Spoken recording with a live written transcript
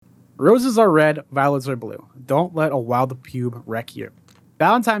Roses are red, violets are blue. Don't let a wild pube wreck you.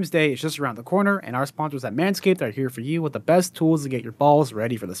 Valentine's Day is just around the corner, and our sponsors at Manscaped are here for you with the best tools to get your balls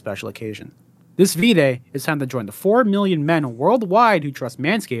ready for the special occasion. This V-Day, it's time to join the 4 million men worldwide who trust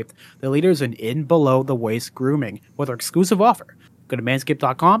Manscaped, the leaders in below-the-waist grooming, with our exclusive offer. Go to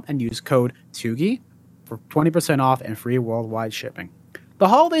manscaped.com and use code TUGI for 20% off and free worldwide shipping. The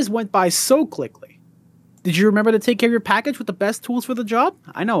holidays went by so quickly. Did you remember to take care of your package with the best tools for the job?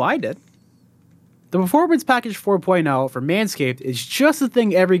 I know I did. The Performance Package 4.0 for Manscaped is just the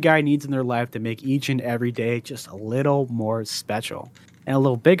thing every guy needs in their life to make each and every day just a little more special. And a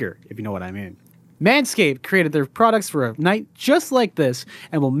little bigger, if you know what I mean. Manscaped created their products for a night just like this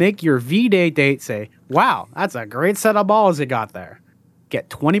and will make your V-Day date say, wow, that's a great set of balls you got there. Get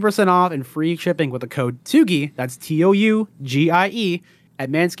 20% off and free shipping with the code TUGIE, that's TOUGIE, at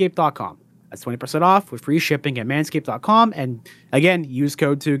manscaped.com. That's 20% off with free shipping at manscaped.com. And again, use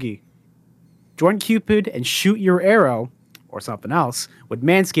code TUGIE. Join Cupid and shoot your arrow, or something else, with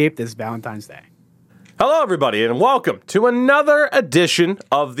Manscaped this Valentine's Day. Hello, everybody, and welcome to another edition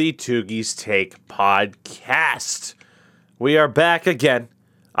of the Tugie's Take podcast. We are back again.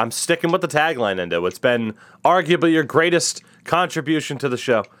 I'm sticking with the tagline, Endo. It's been arguably your greatest contribution to the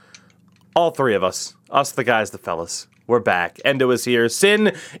show. All three of us the guys, the fellas, we're back. Endo is here.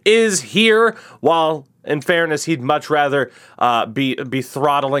 Sin is here, while, in fairness, he'd much rather be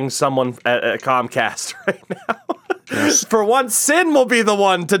throttling someone at Comcast right now. Yes. For once, Sin will be the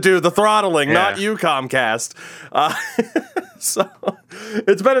one to do the throttling, not you, Comcast. So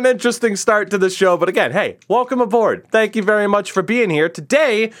it's been an interesting start to the show. But again, hey, welcome aboard. Thank you very much for being here.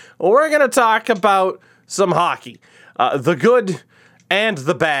 Today, we're going to talk about some hockey. The good and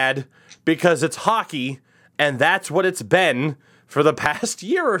the bad, because it's hockey, and that's what it's been for the past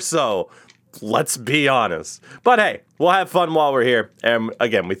year or so. Let's be honest. But hey, we'll have fun while we're here. And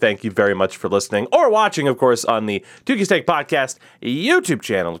again, we thank you very much for listening or watching, of course, on the Tugie's Take Podcast YouTube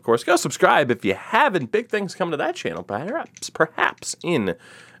channel. Of course, go subscribe if you haven't. Big things coming to that channel, perhaps in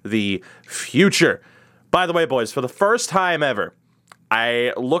the future. By the way, boys, for the first time ever,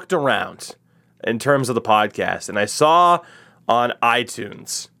 I looked around in terms of the podcast, and I saw on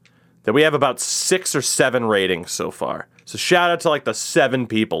iTunes that we have about 6 or 7 ratings so far. So shout out to like the 7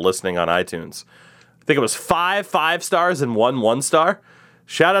 people listening on iTunes. I think it was 5 5-stars and 1 1-star.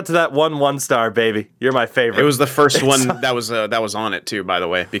 Shout out to that 1 1-star, baby. You're my favorite. It was the first one that was on it too, by the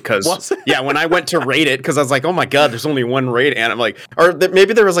way, because when I went to rate it, because I was like, oh my god, there's only 1 rate, and I'm like,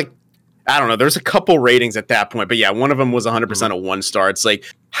 maybe there was like, I don't know, there's a couple ratings at that point, but yeah, one of them was 100% a 1-star. It's like,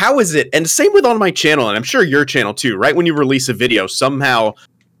 how is it? And same with on my channel, and I'm sure your channel too. Right when you release a video, somehow.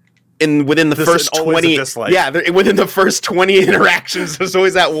 Within the first 20, within the first 20 interactions, there's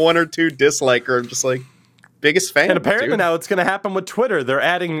always that 1 or 2 disliker. I'm just like, biggest fan. And apparently now it's going to happen with Twitter. They're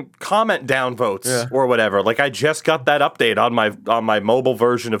adding comment downvotes or whatever. Like I just got that update on my mobile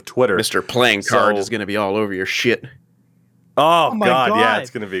version of Twitter. Mr. Playing Card is going to be all over your shit. Oh my God, yeah, it's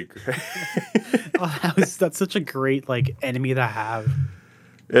going to be great. That's such a great enemy to have.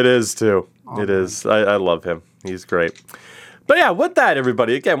 It is too. It is. I love him. He's great. But yeah, with that,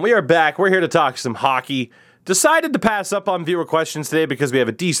 everybody, again, we are back. We're here to talk some hockey. Decided to pass up on viewer questions today because we have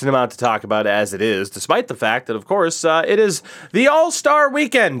a decent amount to talk about as it is, despite the fact that, of course, it is the All-Star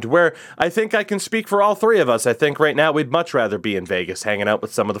Weekend, where I think I can speak for all three of us. I think right now we'd much rather be in Vegas hanging out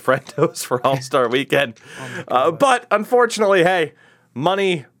with some of the friendos for All-Star Weekend. But unfortunately, hey,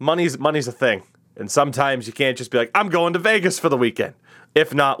 money's a thing. And sometimes you can't just be like, I'm going to Vegas for the weekend,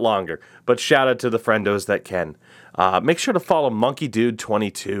 if not longer. But shout out to the friendos that can. Make sure to follow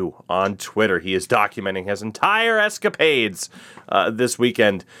MonkeyDude22 on Twitter. He is documenting his entire escapades this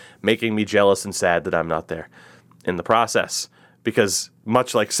weekend, making me jealous and sad that I'm not there in the process. Because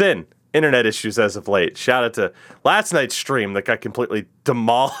much like Sin, internet issues as of late. Shout out to last night's stream that got completely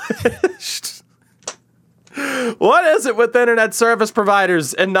demolished. What is it with internet service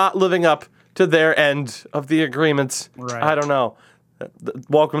providers and not living up to their end of the agreement? Right. I don't know.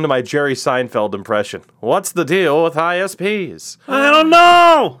 Welcome to my Jerry Seinfeld impression. What's the deal with ISPs? I don't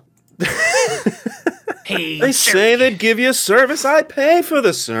know. Hey, they say they'd give you a service. I pay for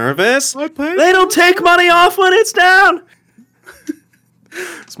the service. They don't take money off when it's down.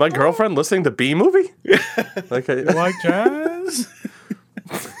 Is my girlfriend listening to B-Movie? You like jazz?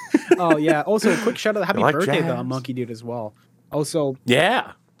 Oh, yeah. Also, a quick shout out. Happy birthday to Monkey Dude as well. Also,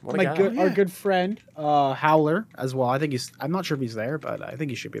 yeah. Our good friend, Howler, as well. I'm not sure if he's there, but I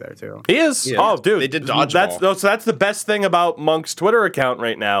think he should be there too. He is. Yeah. Oh, dude. They did dodgeball. That's the best thing about Monk's Twitter account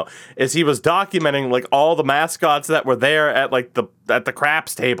right now is he was documenting all the mascots that were there at the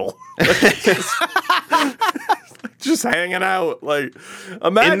craps table. just hanging out. Like,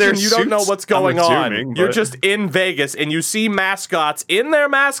 imagine you don't know what's going on. You're just in Vegas and you see mascots in their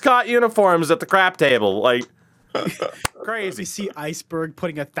mascot uniforms at the crap table. Like, crazy. You see Iceberg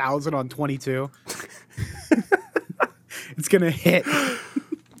putting 1,000 on 22. It's going to hit.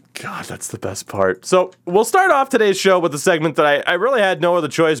 God, that's the best part. So we'll start off today's show with a segment that I really had no other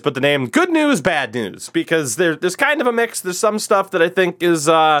choice but to name Good News, Bad News, because there's kind of a mix. There's some stuff that I think is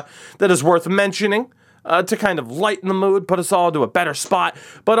that is worth mentioning to kind of lighten the mood, put us all into a better spot,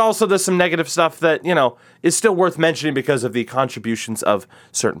 but also there's some negative stuff that, is still worth mentioning because of the contributions of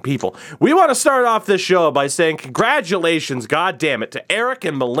certain people. We want to start off this show by saying congratulations, goddammit, to Eric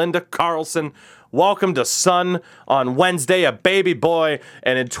and Melinda Carlson. Welcome to Sun on Wednesday, a baby boy,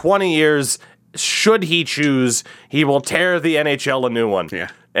 and in 20 years, should he choose, he will tear the NHL a new one. Yeah.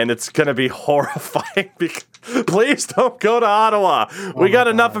 And it's going to be horrifying. Please don't go to Ottawa. We got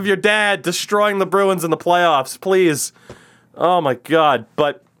enough of your dad destroying the Bruins in the playoffs. Please. Oh, my God.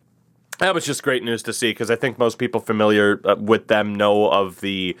 But that was just great news to see because I think most people familiar with them know of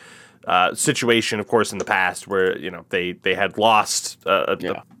the situation, of course, in the past where, they had lost,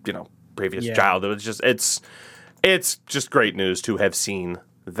 previous child. It was just it's just great news to have seen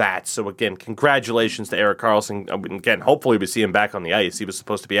that. So again, congratulations to Erik Karlsson. Again, hopefully we see him back on the ice. He was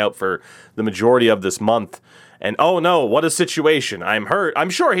supposed to be out for the majority of this month. And oh no, what a situation. I'm hurt. I'm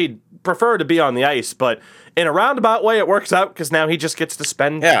sure he'd prefer to be on the ice, but in a roundabout way it works out because now he just gets to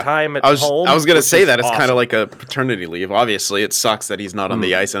spend time at home. I was going to say that. It's kind of like a paternity leave. Obviously, it sucks that he's not on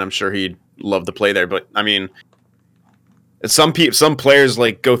the ice, and I'm sure he'd love to play there. But I mean, some players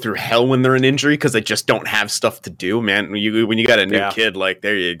like go through hell when they're in injury because they just don't have stuff to do, man. When you got a new kid, like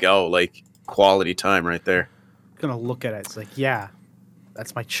there you go, like quality time right there. I'm gonna look at it. It's like, yeah,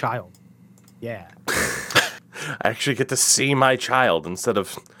 that's my child. Yeah. I actually get to see my child instead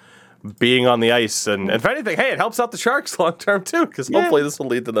of being on the ice. And if anything, hey, it helps out the Sharks long term too, because hopefully this will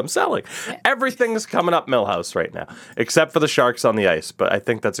lead to them selling. Everything's coming up Millhouse right now, except for the Sharks on the ice. But I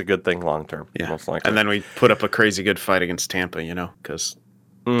think that's a good thing long term. Yeah. Most likely. And then we put up a crazy good fight against Tampa, because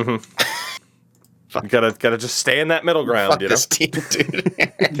gotta just stay in that middle ground. Fuck this team, dude.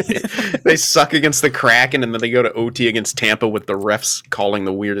 They suck against the Kraken, and then they go to OT against Tampa with the refs calling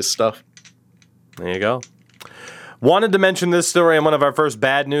the weirdest stuff. There you go. Wanted to mention this story in one of our first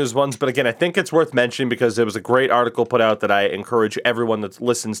bad news ones, but again, I think it's worth mentioning because there was a great article put out that I encourage everyone that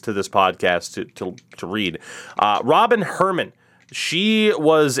listens to this podcast to read. Robin Herman, she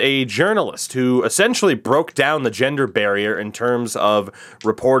was a journalist who essentially broke down the gender barrier in terms of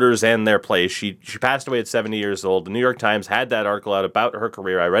reporters and their place. She passed away at 70 years old. The New York Times had that article out about her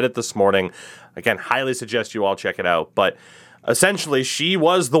career. I read it this morning. Again, highly suggest you all check it out. But essentially, she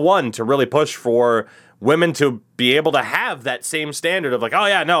was the one to really push for women to be able to have that same standard of like, oh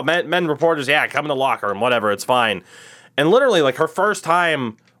yeah, no, men reporters, come in the locker room, whatever, it's fine. And literally, like her first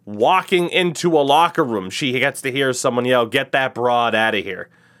time walking into a locker room, she gets to hear someone yell, "Get that broad out of here."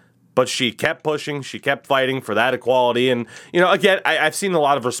 But she kept pushing, she kept fighting for that equality. And, again, I've seen a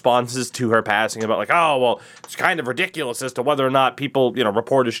lot of responses to her passing about like, oh, well, it's kind of ridiculous as to whether or not people,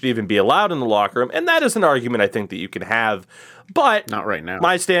 reporters should even be allowed in the locker room. And that is an argument I think that you can have. But not right now.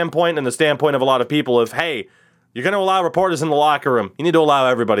 My standpoint and the standpoint of a lot of people of, hey, you're going to allow reporters in the locker room. You need to allow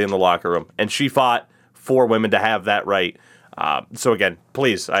everybody in the locker room. And she fought for women to have that right. So again,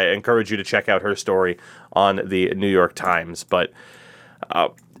 please, I encourage you to check out her story on the New York Times. But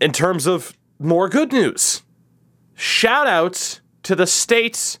in terms of more good news, shout out to the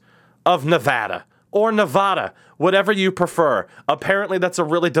state of Nevada, or Nevada, whatever you prefer. Apparently that's a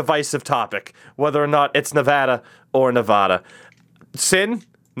really divisive topic, whether or not it's Nevada or Nevada. Sin,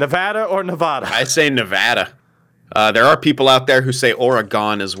 Nevada or Nevada? I say Nevada. There are people out there who say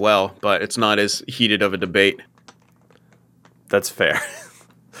Oregon as well, but it's not as heated of a debate. That's fair.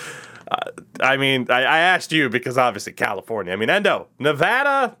 I mean, I asked you because obviously California. I mean, Endo,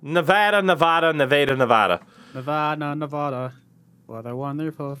 Nevada. Nevada. What a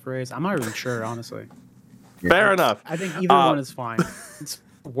wonderful phrase. I'm not even sure, honestly. Fair enough. I think either one is fine. It's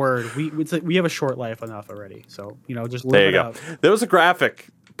a word. We have a short life enough already. So, just live it up. There was a graphic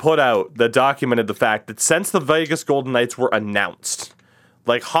put out that documented the fact that since the Vegas Golden Knights were announced,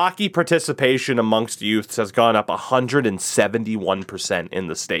 like hockey participation amongst youths has gone up 171% in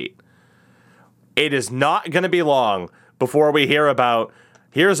the state. It is not going to be long before we hear about,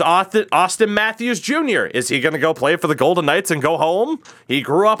 here's Austin Matthews Jr. Is he going to go play for the Golden Knights and go home? He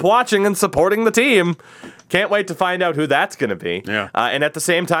grew up watching and supporting the team. Can't wait to find out who that's going to be. Yeah. And at the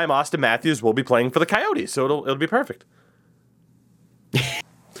same time, Austin Matthews will be playing for the Coyotes, so it'll be perfect.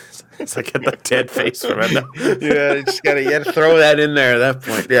 It's like get the dead face from him. Yeah, you just gotta throw that in there at that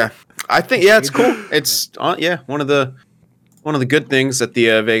point. Yeah. I think it's cool. It's one of the good things that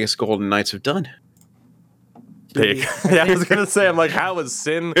the Vegas Golden Knights have done. Yeah, I was gonna say, I'm like, how is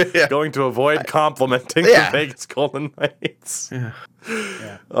Sin going to avoid complimenting the Vegas Golden Knights? Yeah.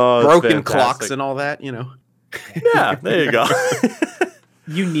 Oh, broken clocks and all that, you know. Yeah, there you go.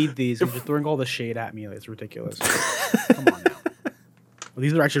 You need these. You're just throwing all the shade at me. It's ridiculous. Come on now. Well,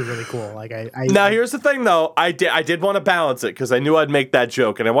 these are actually really cool. Like now, here's the thing, though. I did want to balance it because I knew I'd make that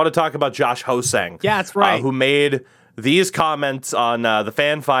joke, and I want to talk about Josh Ho-Sang. Yeah, that's right. Who made these comments on the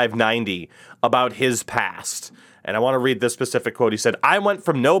Fan 590 about his past. And I want to read this specific quote. He said, "I went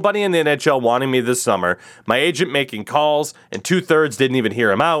from nobody in the NHL wanting me this summer, my agent making calls, and 2/3 didn't even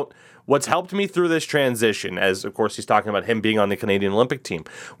hear him out. What's helped me through this transition," as of course he's talking about him being on the Canadian Olympic team.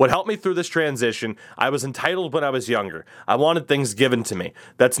 "What helped me through this transition, I was entitled when I was younger. I wanted things given to me.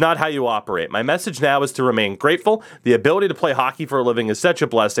 That's not how you operate. My message now is to remain grateful. The ability to play hockey for a living is such a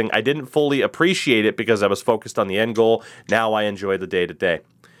blessing. I didn't fully appreciate it because I was focused on the end goal. Now I enjoy the day-to-day."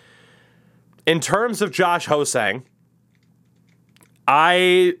 In terms of Josh Ho-Sang,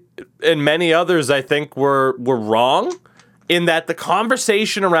 I and many others I think were wrong in that the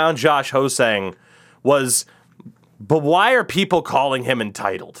conversation around Josh Ho-Sang was, but why are people calling him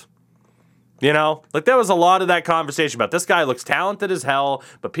entitled? You know, like there was a lot of that conversation about this guy looks talented as hell,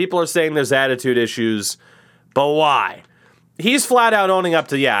 but people are saying there's attitude issues. But why? He's flat out owning up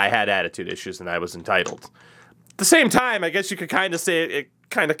to, I had attitude issues and I was entitled. At the same time, I guess you could kind of say it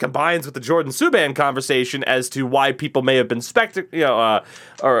kind of combines with the Jordan Subban conversation as to why people may have been why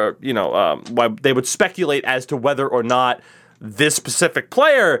they would speculate as to whether or not this specific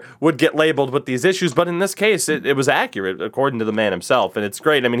player would get labeled with these issues. But in this case, it was accurate, according to the man himself. And it's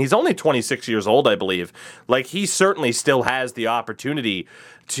great. I mean, he's only 26 years old, I believe. Like, he certainly still has the opportunity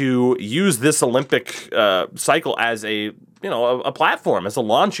to use this Olympic cycle as a platform, as a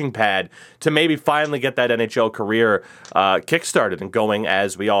launching pad to maybe finally get that NHL career kickstarted and going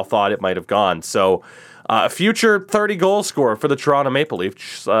as we all thought it might have gone. So a future 30-goal scorer for the Toronto Maple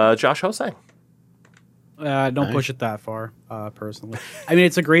Leafs, Josh Ho-Sang. Don't push it that far, personally. I mean,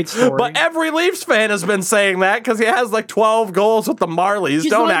 it's a great story. But every Leafs fan has been saying that because he has like 12 goals with the Marlies.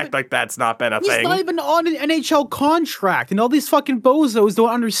 Don't act like that's not been a thing. He's not even on an NHL contract, and all these fucking bozos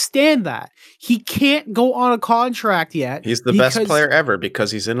don't understand that. He can't go on a contract yet. He's the best player ever because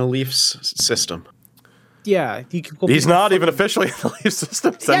he's in a Leafs system. Yeah. He's not even officially in the Leafs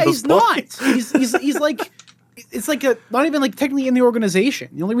system. Yeah, he's not. He's like... It's like not even like technically in the organization.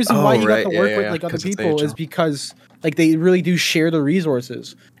 The only reason why he got to work with like other people is because like they really do share the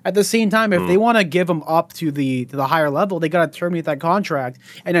resources. At the same time, if they want to give him up to the higher level, they got to terminate that contract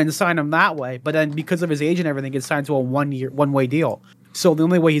and then sign him that way. But then because of his age and everything, it's signed to a one-way deal. So the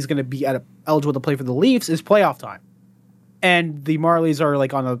only way he's going to be eligible to play for the Leafs is playoff time. And the Marlies are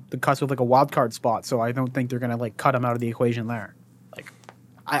like on the cusp of like a wild card spot, so I don't think they're going to like cut him out of the equation there.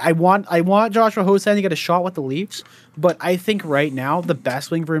 I want Joshua Ho-Sang to get a shot with the Leafs, but I think right now the best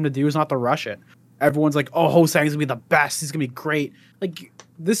thing for him to do is not to rush it. Everyone's like, "Oh, Ho-Sang's gonna be the best. He's gonna be great." Like,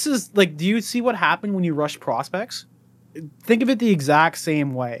 this is like, do you see what happened when you rush prospects? Think of it the exact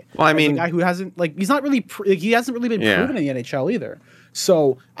same way. Well, I mean, a guy who hasn't he hasn't really been proven in the NHL either.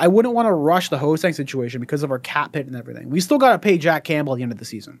 So I wouldn't want to rush the Ho-Sang situation because of our cap hit and everything. We still got to pay Jack Campbell at the end of the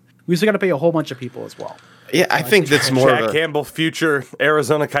season. We still got to pay a whole bunch of people as well. Yeah, I think that's more Jack Campbell, future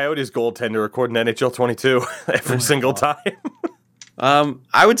Arizona Coyotes goaltender, according to NHL 22, every single time.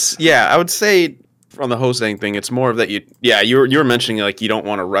 I would say on the Ho-Sang thing, it's more of that you were mentioning like you don't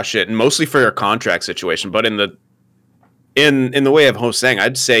want to rush it, and mostly for your contract situation. But in the way of Ho-Sang,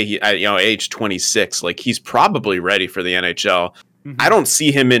 I'd say age 26, like he's probably ready for the NHL. Mm-hmm. I don't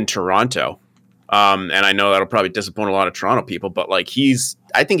see him in Toronto. And I know that'll probably disappoint a lot of Toronto people, but like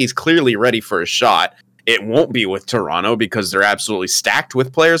I think he's clearly ready for a shot. It won't be with Toronto because they're absolutely stacked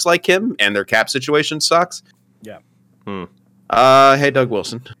with players like him and their cap situation sucks. Yeah. Hey, Doug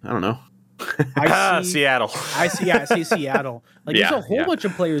Wilson. I don't know. Seattle. I see Seattle. Like there's a whole bunch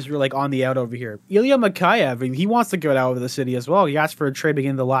of players who are like on the out over here. Ilya Mikheyev, he wants to get out of the city as well. He asked for a trade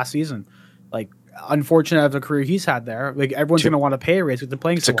beginning of the last season. Like, unfortunate of the career he's had there. Like everyone's going to want to pay a raise with the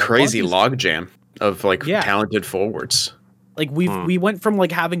playing. It's a crazy logjam of like talented forwards. Like we went from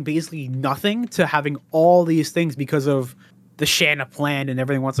like having basically nothing to having all these things because of the Shanna plan and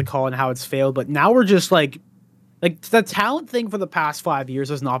everything wants to call it and how it's failed. But now we're just like the talent thing for the past 5 years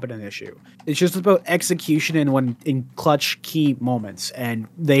has not been an issue. It's just about execution and in clutch key moments, and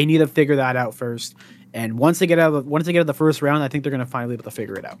they need to figure that out first. And once they get out of the first round, I think they're going to finally be able to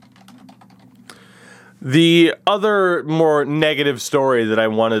figure it out. The other more negative story that I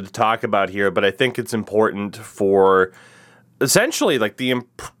wanted to talk about here, but I think it's important for essentially like the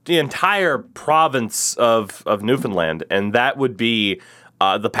entire province of Newfoundland, and that would be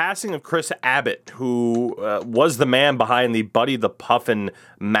the passing of Chris Abbott, who was the man behind the Buddy the Puffin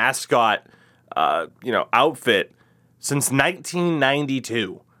mascot, outfit since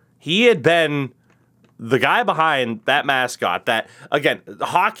 1992. He had been the guy behind that mascot. That, again,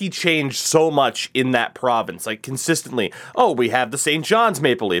 hockey changed so much in that province, like consistently. Oh, we have the St. John's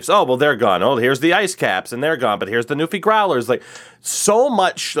Maple Leafs. Oh, well, they're gone. Oh, here's the Ice Caps, and they're gone. But here's the Newfie Growlers. Like, so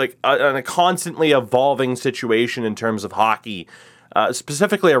much, like, a constantly evolving situation in terms of hockey,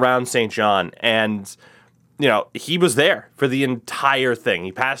 specifically around St. John. And, he was there for the entire thing.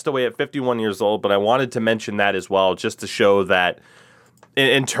 He passed away at 51 years old, but I wanted to mention that as well, just to show that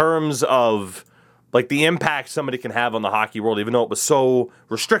in terms of like the impact somebody can have on the hockey world, even though it was so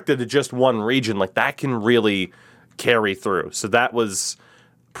restricted to just one region, like that can really carry through. So that was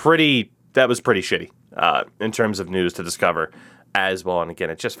pretty shitty in terms of news to discover as well. And again,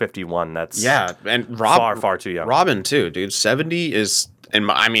 it's just 51. That's and far too young. Robin too, dude. 70 is, in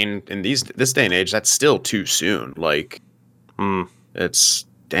this day and age, that's still too soon. Like, it's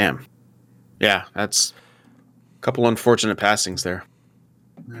damn. Yeah, that's a couple unfortunate passings there.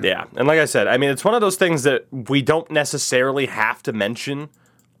 Yeah, and like I said, I mean, it's one of those things that we don't necessarily have to mention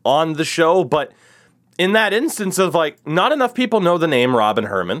on the show, but in that instance of, like, not enough people know the name Robin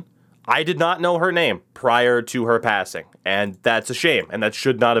Herman. I did not know her name prior to her passing, and that's a shame, and that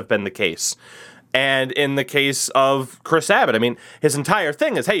should not have been the case. And in the case of Chris Abbott, I mean, his entire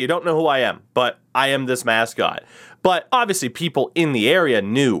thing is, hey, you don't know who I am, but I am this mascot. But obviously people in the area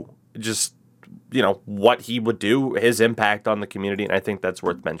knew just what he would do, his impact on the community, and I think that's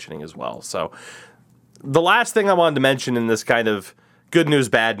worth mentioning as well. So the last thing I wanted to mention in this kind of good news,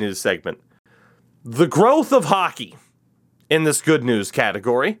 bad news segment, the growth of hockey in this good news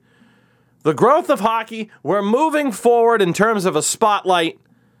category. The growth of hockey, we're moving forward in terms of a spotlight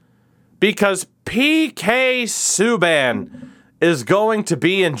because PK Subban is going to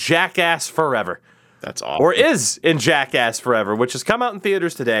be in Jackass Forever. That's awesome. Or is in Jackass Forever, which has come out in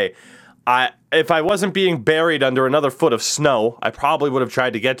theaters today. If I wasn't being buried under another foot of snow, I probably would have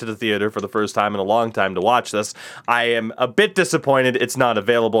tried to get to the theater for the first time in a long time to watch this. I am a bit disappointed it's not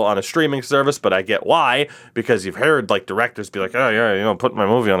available on a streaming service, but I get why, because you've heard like directors be like, oh yeah, putting my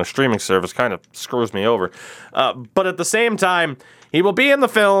movie on a streaming service kind of screws me over. But at the same time, he will be in the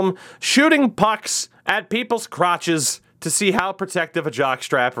film shooting pucks at people's crotches to see how protective a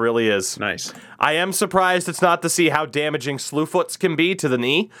jockstrap really is. Nice. I am surprised it's not to see how damaging slewfoots can be to the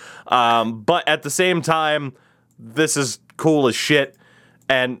knee. But at the same time, this is cool as shit.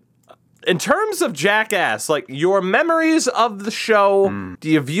 And in terms of Jackass, like your memories of the show, do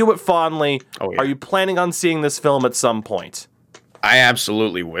you view it fondly? Oh, yeah. Are you planning on seeing this film at some point? I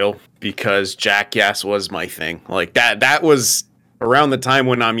absolutely will, because Jackass was my thing. Like that was around the time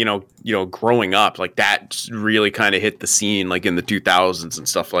when I'm, growing up, like that really kind of hit the scene, like in the 2000s and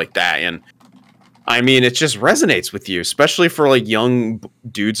stuff like that. And I mean, it just resonates with you, especially for like young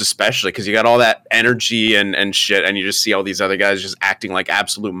dudes, especially because you got all that energy and shit. And you just see all these other guys just acting like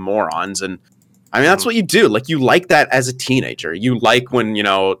absolute morons. And I mean, that's what you do. Like, you like that as a teenager. You like when,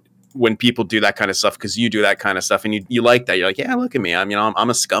 when people do that kind of stuff because you do that kind of stuff. And you like that. You're like, yeah, look at me. I'm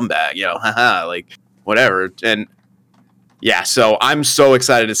a scumbag, haha, like whatever. And yeah, so I'm so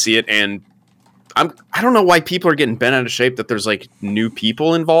excited to see it, and I don't know why people are getting bent out of shape that there's like new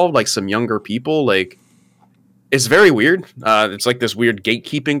people involved, like some younger people. Like, it's very weird. It's like this weird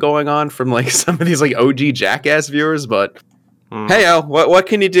gatekeeping going on from like some of these like OG Jackass viewers, but hey, what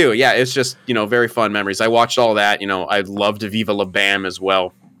can you do? Yeah, it's just, very fun memories. I watched all that. I loved Viva La Bam as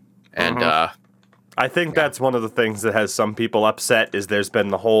well, and I think that's one of the things that has some people upset is there's been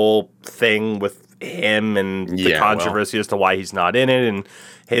the whole thing with him and the controversy as to why he's not in it, and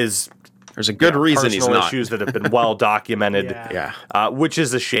there's a good reason he's not. Issues that have been well documented, which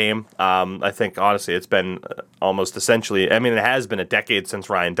is a shame. I think honestly, it's been almost essentially. I mean, it has been a decade since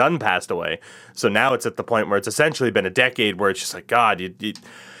Ryan Dunn passed away, so now it's at the point where it's essentially been a decade where it's just like, God, it's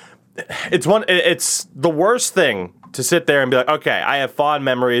the worst thing to sit there and be like, okay, I have fond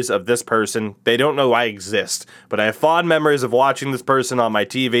memories of this person. They don't know I exist, but I have fond memories of watching this person on my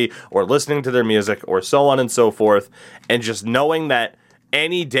TV or listening to their music or so on and so forth. And just knowing that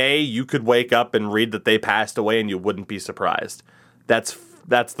any day you could wake up and read that they passed away and you wouldn't be surprised. That's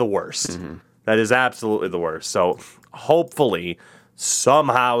the worst. Mm-hmm. That is absolutely the worst. So hopefully,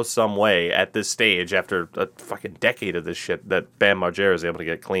 somehow, some way at this stage, after a fucking decade of this shit, that Bam Margera is able to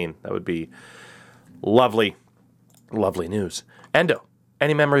get clean. That would be lovely. Lovely news. Endo,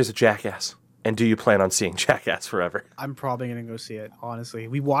 any memories of Jackass? And do you plan on seeing Jackass Forever? I'm probably going to go see it, honestly.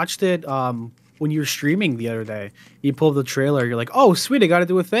 We watched it when you're streaming the other day, you pull up the trailer, you're like, oh, sweet, I got to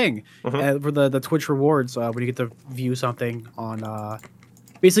do a thing for the Twitch rewards when you get to view something on,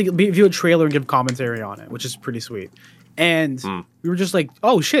 basically view a trailer and give commentary on it, which is pretty sweet. And we were just like,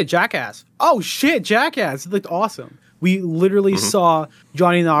 oh shit, Jackass. Oh shit, Jackass. It looked awesome. We literally saw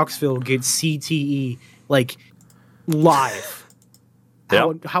Johnny Knoxville get CTE like live.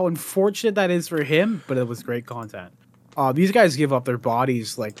 How unfortunate that is for him, but it was great content. These guys give up their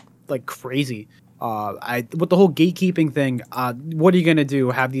bodies like crazy. With the whole gatekeeping thing, what are you gonna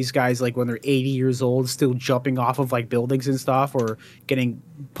do? Have these guys like when they're 80 years old still jumping off of like buildings and stuff, or getting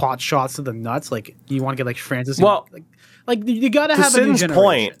pot shots to the nuts? Like, you want to get like Francis? Well, like you gotta have a new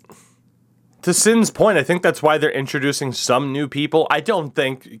generation. To Sin's point, I think that's why they're introducing some new people. I don't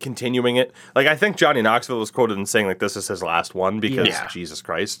think continuing it. Like, I think Johnny Knoxville was quoted in saying like this is his last one because Jesus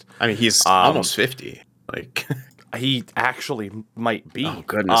Christ. I mean, he's almost 50. Like, he actually might be. Oh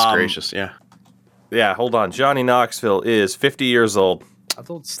goodness gracious! Yeah. Yeah, hold on. Johnny Knoxville is 50 years old.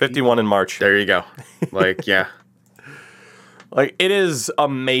 51 in March. There you go. Like, yeah. Like, it is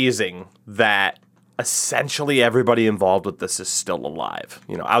amazing that essentially everybody involved with this is still alive.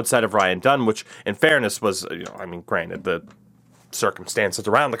 You know, outside of Ryan Dunn, which, in fairness, was, I mean, granted, the circumstances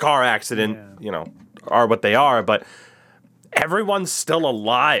around the car accident, are what they are, but everyone's still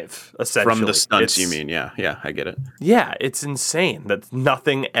alive, essentially. From the stunts, you mean? Yeah, I get it. Yeah, it's insane that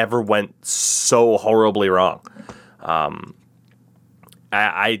nothing ever went so horribly wrong. I'm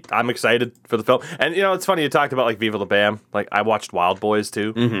excited for the film. And, it's funny, you talked about, like, Viva La Bam. Like, I watched Wild Boys,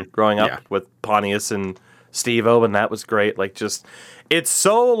 too, growing up with Pontius and Steve-O, and that was great. Like, just, it's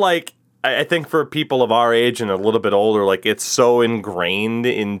so, like, I think for people of our age and a little bit older, like, it's so ingrained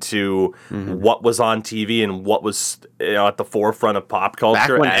into what was on TV and what was at the forefront of pop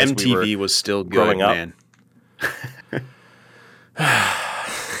culture. Back when MTV was still good, growing up. Man.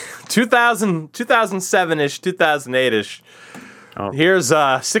 2007-ish, 2008-ish. Oh. Here's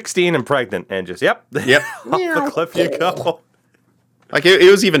 16 and pregnant, and just, yep. Off the cliff you go. Like,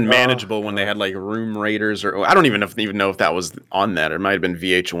 it was even manageable when they had, like, Room Raiders, or I don't even know if that was on that. It might have been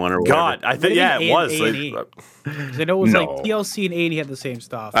VH1 or whatever. God, I think, it was. I know it was like TLC and A&E had the same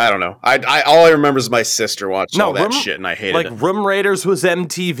stuff. I don't know. All I remember is my sister watched all that shit, and I hated it. Like, Room Raiders was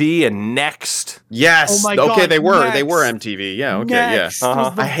MTV, and Next. Yes. Oh my God, they were. Next. They were MTV. Yeah, okay, Next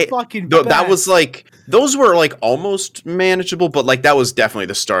was the fucking best. That was, like, those were, like, almost manageable, but, like, that was definitely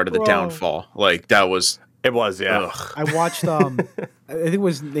the start of the downfall. Like, that was... It was, yeah. Ugh. I watched, I think it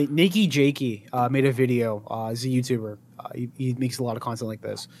was Nakey Jakey made a video as a YouTuber. He makes a lot of content like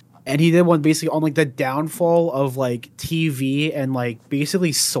this. And he did one basically on, like, the downfall of, like, TV and, like,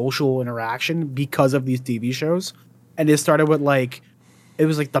 basically social interaction because of these TV shows. And it started with, like, it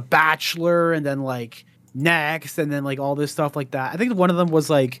was, like, The Bachelor and then, like, Next and then, like, all this stuff like that. I think one of them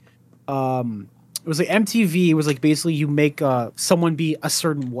was, like, it was, like, MTV. It was, like, basically you make someone be a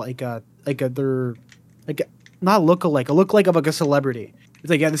certain, not look-alike, a look-like of, like, a celebrity. It's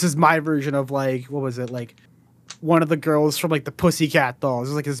like, yeah, this is my version of, like, what was it, like, one of the girls from, like, the Pussycat Dolls.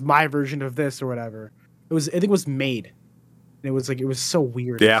 It was like, this is my version of this or whatever. I think it was Made. And it was, like, it was so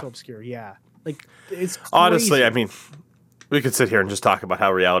weird. Yeah. So obscure. Yeah. Like, it's crazy. Honestly, I mean, we could sit here and just talk about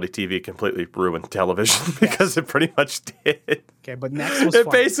how reality TV completely ruined television because it pretty much did. Okay, but Next was It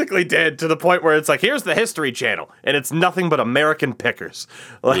fun. basically did, to the point where it's like, here's the History Channel, and it's nothing but American pickers.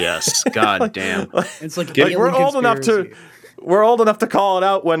 Like, yes, god damn. It's like we're old enough to call it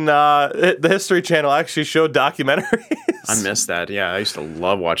out when the History Channel actually showed documentaries. I missed that. Yeah, I used to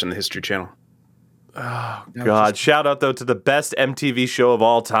love watching the History Channel. Oh, God. Shout out, though, to the best MTV show of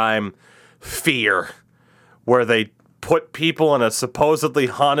all time, Fear, where they put people in a supposedly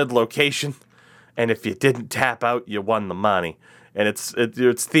haunted location, and if you didn't tap out, you won the money. And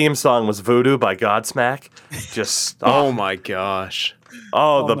its theme song was Voodoo by Godsmack. Just oh my gosh.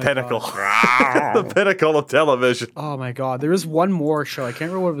 The pinnacle. The pinnacle of television. Oh my God. There was one more show. I can't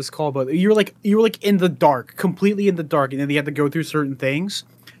remember what it was called, but you were like in the dark, completely in the dark, and then you had to go through certain things.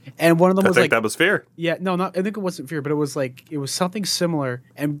 And one of them was like that was Fear. Yeah, no, not I think it wasn't Fear, but it was something similar.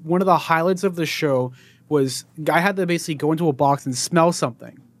 And one of the highlights of the show was I had to basically go into a box and smell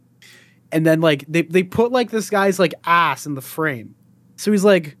something. And then, like, they put, like, this guy's, like, ass in the frame. So he's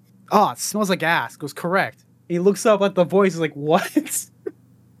like, it smells like ass. Goes, correct. And he looks up at the voice. He's like, what? I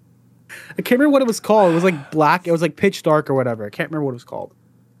can't remember what it was called. It was, like, black. It was, like, pitch dark or whatever. I can't remember what it was called.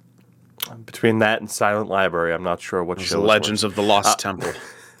 Between that and Silent Library, I'm not sure what show. Legends of the Lost Temple.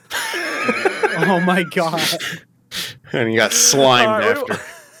 Oh, my God. And he got slimed after.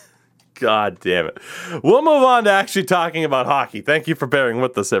 God damn it. We'll move on to actually talking about hockey. Thank you for bearing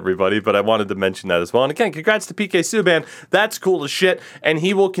with us, everybody, but I wanted to mention that as well. And again, congrats to PK Subban. That's cool as shit, and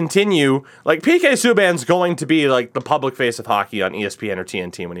he will continue. Like, PK Subban's going to be, like, the public face of hockey on ESPN or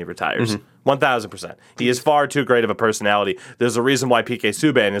TNT when he retires. 1,000%. He is far too great of a personality. There's a reason why PK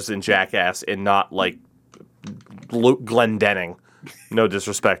Subban is in Jackass and not, like, Luke Glendenning. No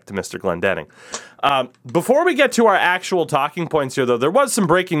disrespect to Mr. Glendenning. Before we get to our actual talking points here, though, there was some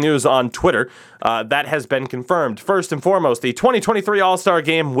breaking news on Twitter that has been confirmed. First and foremost, the 2023 All-Star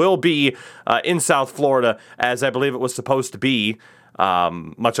Game will be in South Florida, as I believe it was supposed to be.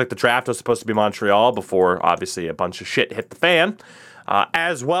 Much like the draft was supposed to be Montreal before, obviously, a bunch of shit hit the fan.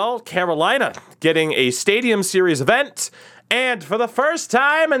 As well, Carolina getting a Stadium Series event. And for the first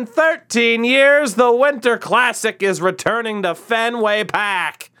time in 13 years, the Winter Classic is returning to Fenway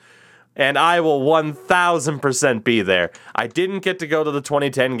Park. And I will 1,000% be there. I didn't get to go to the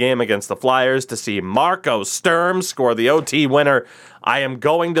 2010 game against the Flyers to see Marco Sturm score the OT winner. I am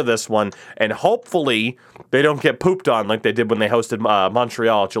going to this one, and hopefully they don't get pooped on like they did when they hosted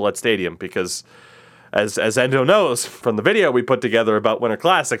Montreal at Gillette Stadium, because as Endo knows from the video we put together about Winter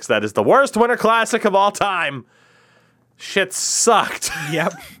Classics, that is the worst Winter Classic of all time. Shit sucked.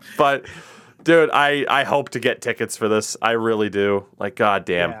 Yep. But, dude, I hope to get tickets for this. I really do. Like,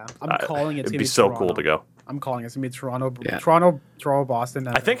 goddamn. Yeah, I'm calling it. It'd be so cool to go. I'm calling it's gonna be Toronto, Yeah. Toronto, Boston.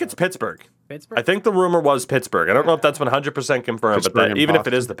 I think it's Pittsburgh. Pittsburgh. I think the rumor was Pittsburgh. I don't know if that's 100% confirmed, Pittsburgh but and even if it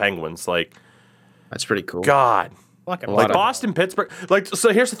Boston. is the Penguins, like, That's pretty cool. God. Fucking lot Like, of- Boston, Pittsburgh. Like,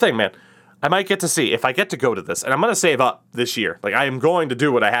 so here's the thing, man. I might get to see, if I get to go to this, and I'm going to save up this year. Like, I am going to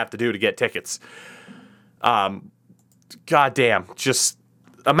do what I have to do to get tickets. Goddamn. Just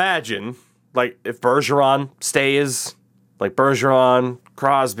imagine, like, if Bergeron stays, like, Bergeron,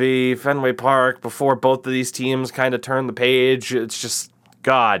 Crosby, Fenway Park, before both of these teams kind of turn the page. It's just,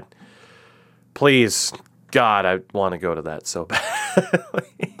 God. Please. God, I want to go to that so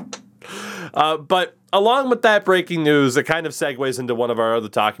badly. But along with that breaking news, it kind of segues into one of our other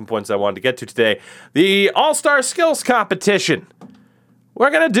talking points I wanted to get to today. The All-Star Skills Competition.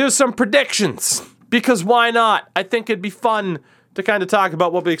 We're going to do some predictions, because why not? I think it'd be fun to kind of talk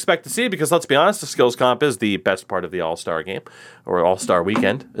about what we expect to see, because let's be honest, the Skills Comp is the best part of the All-Star game, or All-Star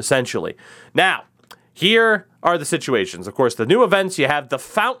weekend, essentially. Now, here are the situations. Of course, the new events, you have the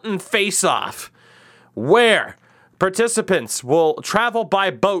Fountain Face-Off, where participants will travel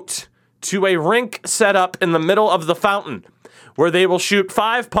by boat to a rink set up in the middle of the fountain, where they will shoot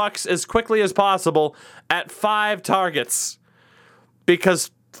 5 pucks as quickly as possible at 5 targets.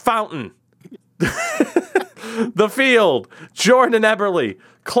 Because fountain. The field, Jordan Eberle,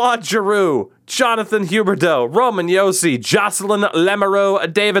 Claude Giroux, Jonathan Huberdeau, Roman Josi, Jocelyn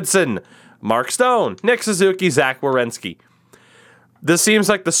Lemereau Davidson, Mark Stone, Nick Suzuki, Zach Werenski. This seems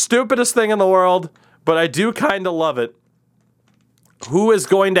like the stupidest thing in the world, but I do kind of love it. Who is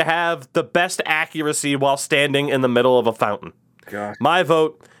going to have the best accuracy while standing in the middle of a fountain? God. My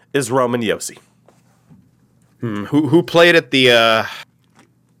vote is Roman Josi. Who played at the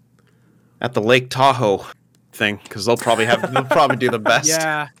Lake Tahoe thing? Because they'll probably do the best.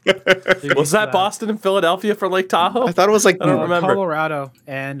 Yeah. Was that Boston and Philadelphia for Lake Tahoe? I thought it was like I don't remember. Colorado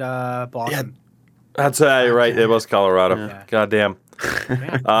and Boston. That's you're right. It was Colorado. Yeah. Goddamn.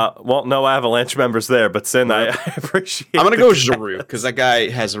 Well, no Avalanche members there, but Sin, I appreciate. I'm gonna go Giroux because that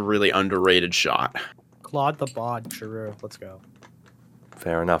guy has a really underrated shot. Claude the Bod Giroux. Let's go.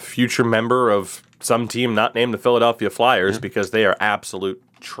 Fair enough. Future member of some team not named the Philadelphia Flyers, because they are absolute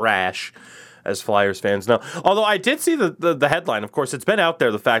trash, as Flyers fans know. Although I did see the headline. Of course, it's been out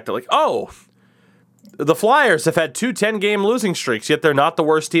there, the fact that, like, oh, the Flyers have had 2 10-game losing streaks, yet they're not the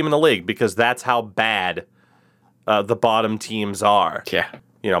worst team in the league, because that's how bad the bottom teams are. Yeah.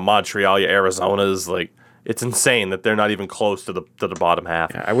 You know, Montreal, your Arizona's, like, it's insane that they're not even close to the bottom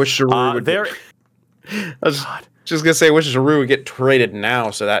half. I wish Giroux would. They're I was just gonna say, I wish Giroux would get traded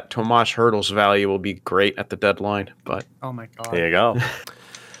now, so that Tomas Hertl's value will be great at the deadline. But Oh my god. There you go.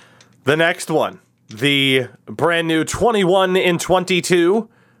 The next one, the brand new 21 in 22,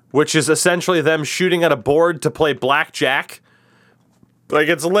 which is essentially them shooting at a board to play blackjack. Like,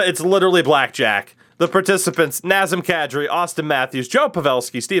 it's literally blackjack. The participants, Nazem Kadri, Austin Matthews, Joe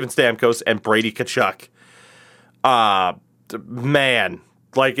Pavelski, Steven Stamkos, and Brady Tkachuk. Man,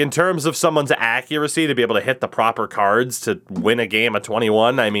 like, in terms of someone's accuracy to be able to hit the proper cards to win a game of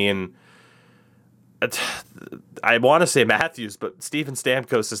 21, I mean, I want to say Matthews, but Steven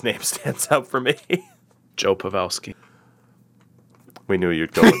Stamkos' name stands out for me. Joe Pavelski. We knew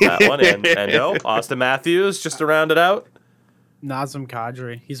you'd go with that one. And Austin Matthews, just to round it out. Nazem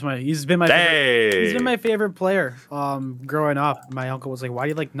Kadri. He's been my favorite player. Growing up, my uncle was like, "Why do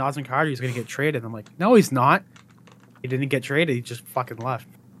you like Nazem Kadri? He's gonna get traded." I'm like, "No, he's not. He didn't get traded. He just fucking left."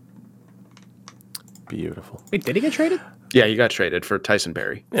 Beautiful. Wait, did he get traded? Yeah, he got traded for Tyson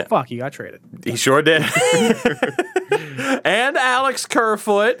Berry. Yeah. Fuck, he got traded. He sure did. And Alex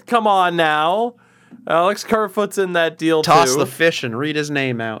Kerfoot. Come on now. Alex Kerfoot's in that deal Toss too. the fish and read his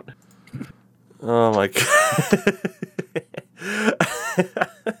name out. Oh my god.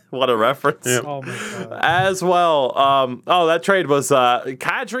 What a reference. Yep. Oh my god. As well. That trade was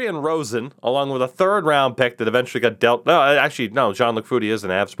Kadri and Rosen, along with a third-round pick that eventually got dealt. No, Jean-Luc Foudy is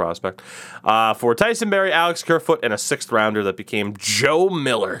an Avs prospect. For Tyson Berry, Alex Kerfoot, and a sixth-rounder that became Joe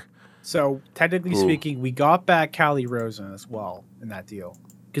Miller. So technically speaking, we got back Callie Rosen as well in that deal.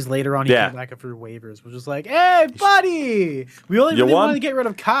 Because later on he came back after waivers, which was like, "Hey, buddy, we only really wanted to get rid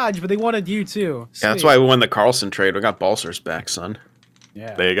of Kaj, but they wanted you too." Sweet. Yeah, that's why we won the Carlson trade. We got Balsers back, son.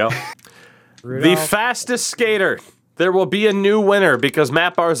 Yeah. There you go. The fastest skater. There will be a new winner because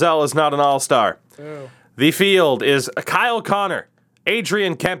Matt Barzal is not an all-star. Oh. The field is Kyle Connor,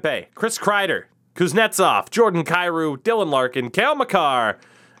 Adrian Kempe, Chris Kreider, Kuznetsov, Jordan Kyrou, Dylan Larkin, Cale Makar,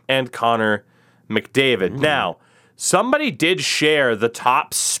 and Connor McDavid. Now, somebody did share the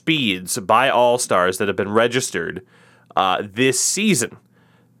top speeds by All-Stars that have been registered this season.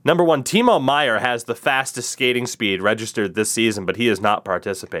 Number one, Timo Meier has the fastest skating speed registered this season, but he is not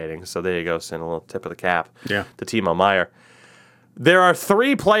participating. So there you go, send a little tip of the cap to Timo Meier. There are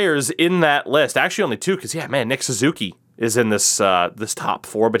 3 players in that list. Actually, only 2, because, Nick Suzuki is in this this top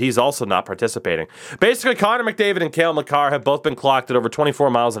 4, but he's also not participating. Basically, Connor McDavid and Cale Makar have both been clocked at over 24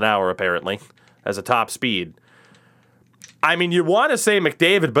 miles an hour, apparently, as a top speed. I mean, you want to say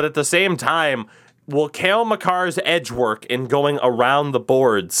McDavid, but at the same time, will Cale Makar's edge work in going around the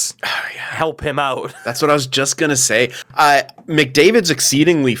boards help him out? That's what I was just going to say. McDavid's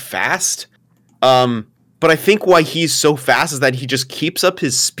exceedingly fast, but I think why he's so fast is that he just keeps up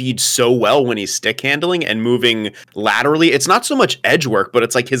his speed so well when he's stick handling and moving laterally. It's not so much edge work, but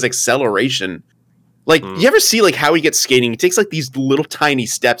it's like his acceleration. Like, you ever see like how he gets skating? He takes like these little tiny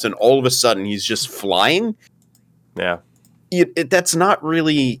steps and all of a sudden he's just flying. Yeah. That's not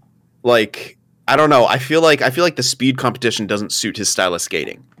really like, I don't know. I feel like the speed competition doesn't suit his style of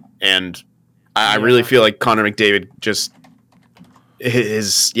skating, and I really feel like Connor McDavid just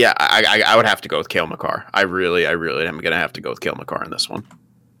is. Yeah, I would have to go with Cale Makar. I really am gonna have to go with Cale Makar in this one.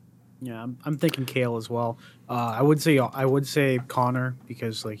 Yeah, I'm thinking Cale as well. I would say Connor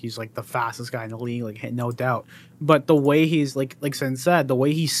because like he's like the fastest guy in the league, like no doubt. But the way he's like Sen said, the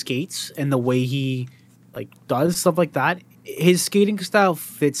way he skates and the way he like does stuff like that, his skating style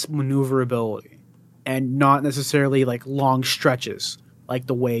fits maneuverability and not necessarily like long stretches like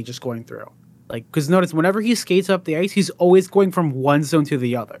the way just going through. Like, because notice whenever he skates up the ice, he's always going from one zone to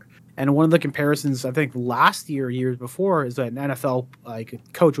the other. And one of the comparisons I think last years before is that an NFL like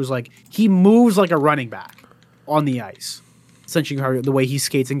coach was like he moves like a running back on the ice. Essentially, the way he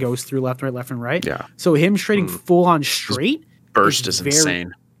skates and goes through left and right. Yeah. So him trading full on straight burst is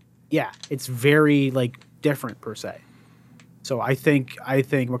insane. Yeah, it's very like different per se. So I think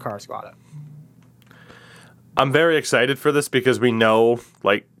Makar's got it. I'm very excited for this because we know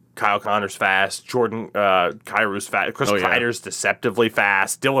like Kyle Connor's fast, Jordan Kyrou's fast, Chris Kreider's deceptively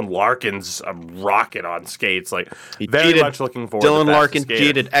fast, Dylan Larkin's a rocket on skates. Like he very cheated. Much looking forward. Dylan Larkin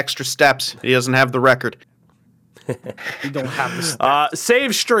cheated extra steps. He doesn't have the record. He don't have the steps.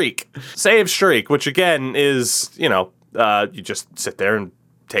 Save streak, which again is you just sit there and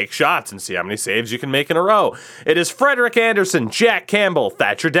take shots and see how many saves you can make in a row. It is Frederik Andersen, Jack Campbell,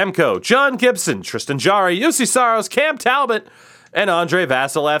 Thatcher Demko, John Gibson, Tristan Jarry, Jussi Saros, Cam Talbot, and Andrei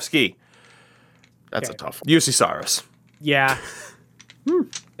Vasilevsky. That's a tough one. Jussi Saros. Yeah.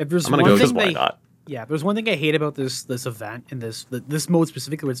 If there's I'm gonna one go thing with why not? Yeah, there's one thing I hate about this event and this mode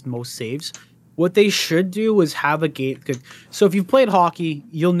specifically with most saves. What they should do is have a game. So if you've played hockey,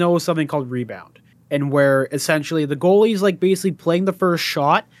 you'll know something called rebound. And where essentially the goalie's like basically playing the first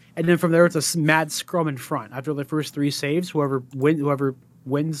shot, and then from there it's a mad scrum in front. After the first 3 saves, whoever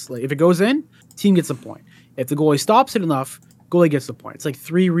wins, like, if it goes in, team gets a point. If the goalie stops it enough, goalie gets the point. It's like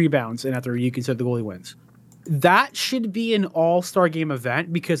 3 rebounds, and after you consider the goalie wins. That should be an all-star game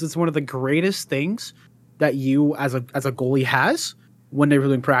event because it's one of the greatest things that you as a goalie has when they're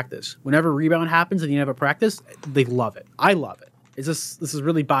doing practice. Whenever rebound happens and you have a practice, they love it. I love it. This is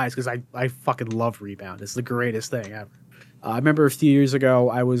really biased because I fucking love rebound. It's the greatest thing ever. I remember a few years ago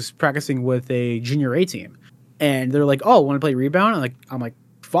I was practicing with a junior A team, and they're like, "Oh, want to play rebound?" I'm like,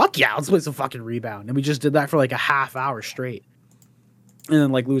 "Fuck yeah, let's play some fucking rebound." And we just did that for like a half hour straight. And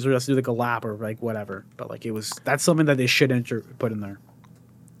then like loser has to do like a lap or like whatever. But like that's something that they should put in there.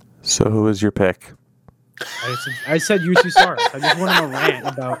 So who is your pick? I said UC Saros. I just went on a rant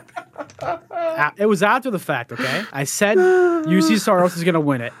about. It was after the fact, okay? I said UC Saros is gonna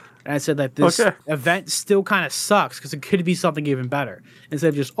win it, and I said that this event still kind of sucks because it could be something even better instead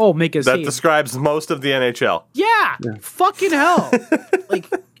of just make it. That describes most of the NHL. Yeah. Fucking hell! Like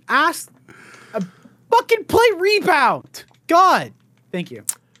fucking play rebound. God, thank you.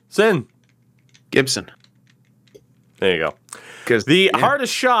 Sin Gibson. There you go. Because the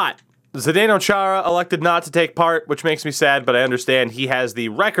hardest shot. Zdeno Chara elected not to take part, which makes me sad, but I understand he has the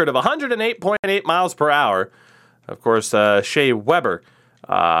record of 108.8 miles per hour. Of course, Shea Weber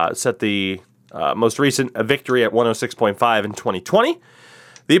set the most recent victory at 106.5 in 2020.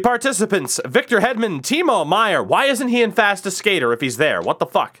 The participants, Victor Hedman, Timo Meyer. Why isn't he in fastest skater if he's there? What the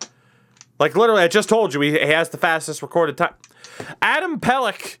fuck? Like, literally, I just told you he has the fastest recorded time. Adam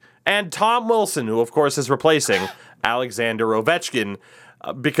Pelech and Tom Wilson, who, of course, is replacing Alexander Ovechkin.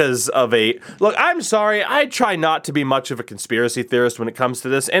 Because of look, I'm sorry, I try not to be much of a conspiracy theorist when it comes to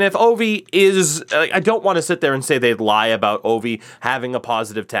this, and if Ovi is, I don't want to sit there and say they'd lie about Ovi having a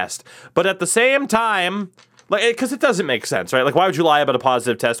positive test, but at the same time, like, because it doesn't make sense, right? Like, why would you lie about a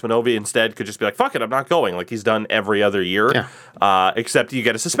positive test when Ovi instead could just be like, fuck it, I'm not going, like he's done every other year, except you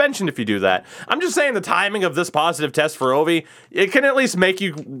get a suspension if you do that. I'm just saying the timing of this positive test for Ovi, it can at least make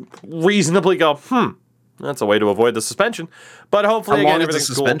you reasonably go, that's a way to avoid the suspension. But hopefully, how long again, is the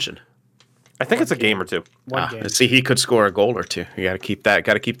suspension? Cool. I think it's a game or two. One game. See, he could score a goal or two. You got to keep that.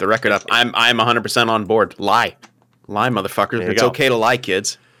 Got to keep the record up. I'm 100% on board. Lie, motherfuckers. It's okay to lie,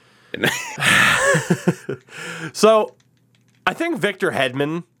 kids. So, I think Victor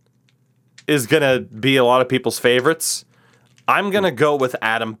Hedman is gonna be a lot of people's favorites. I'm gonna go with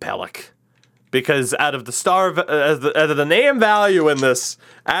Adam Pelech. Because out of the name value in this,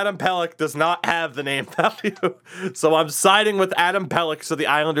 Adam Pelech does not have the name value. So I'm siding with Adam Pelech so the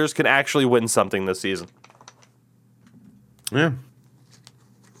Islanders can actually win something this season. Yeah.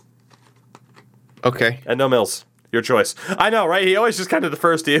 Okay. And no Mills. Your choice. I know, right? He always just kind of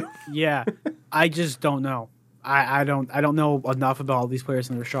defers to you. Yeah. I just don't know. I don't know enough about all these players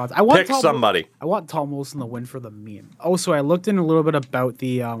and their shots. Pick somebody. I want Tom Wilson to win for the meme. Also, I looked in a little bit about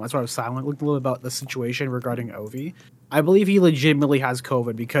the. That's why I was silent. Looked a little bit about the situation regarding Ovi. I believe he legitimately has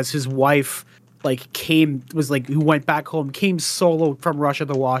COVID because his wife, who went back home, came solo from Russia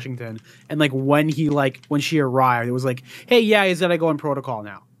to Washington, and when she arrived, it was like, hey, yeah, he's gotta go in protocol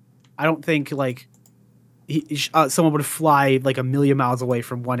now. I don't think someone would fly a million miles away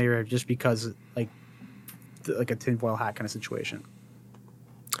from one area just because like a tinfoil hat kind of situation.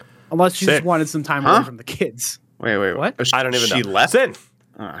 Unless she just wanted some time away from the kids. Wait. What? I don't even know. She left? Sin.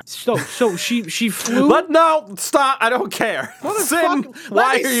 So she flew. But no, stop. I don't care. Sin,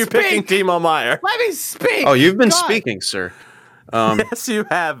 why are you picking Timo Meyer? Let me speak. Oh, you've been speaking, sir. Yes, you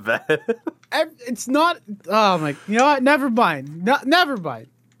have been. It's not. Oh my. You know what? Never mind. Never mind.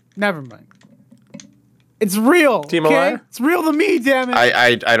 It's real. Timo Meyer? It's real to me. Damn it.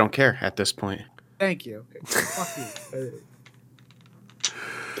 I don't care at this point. Thank you. Fuck you.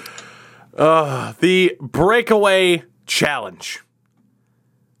 The breakaway challenge,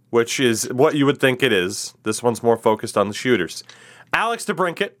 which is what you would think it is. This one's more focused on the shooters. Alex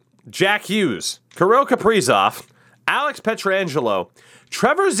DeBrincat, Jack Hughes, Kirill Kaprizov, Alex Pietrangelo,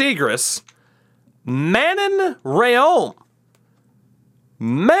 Trevor Zegras, Manon Rhéaume.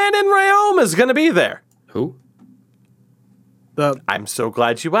 Manon Rhéaume is going to be there. Who? I'm so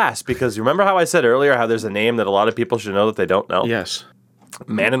glad you asked, because remember how I said earlier how there's a name that a lot of people should know that they don't know? Yes.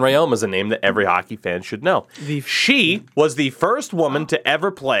 Manon Rhéaume is a name that every hockey fan should know. She was the first woman to ever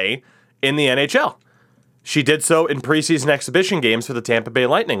play in the NHL. She did so in preseason exhibition games for the Tampa Bay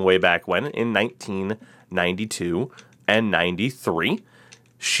Lightning way back when, in 1992 and 93.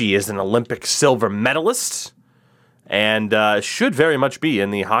 She is an Olympic silver medalist and should very much be in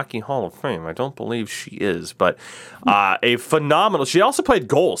the Hockey Hall of Fame. I don't believe she is, but a phenomenal... She also played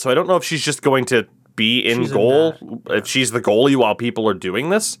goal, so I don't know if she's just going to be in goal, if she's the goalie while people are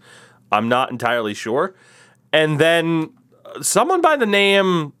doing this. I'm not entirely sure. And then someone by the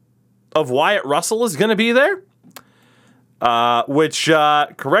name of Wyatt Russell is going to be there, which,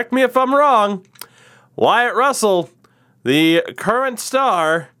 correct me if I'm wrong, Wyatt Russell, the current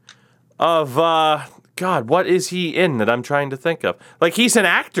star of... God, what is he in that I'm trying to think of? He's an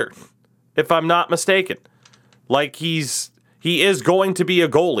actor, if I'm not mistaken. He is going to be a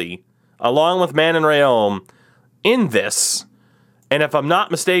goalie, along with Manon Rhéaume, in this. And if I'm not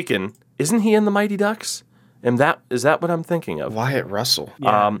mistaken, isn't he in the Mighty Ducks? Is that what I'm thinking of? Wyatt Russell.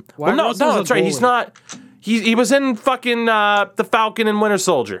 Yeah. No, that's right. He's not. He was in fucking The Falcon and Winter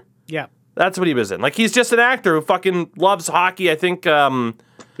Soldier. Yeah. That's what he was in. Like, he's just an actor who fucking loves hockey. I think. Yeah,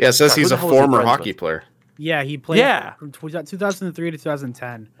 it says he's a former hockey player. Yeah, he played from 2003 to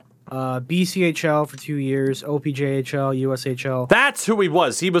 2010. BCHL for 2 years, OPJHL, USHL. That's who he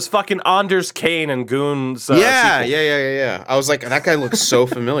was. He was fucking Anders Kane and Goon's. Yeah. I was like, that guy looks so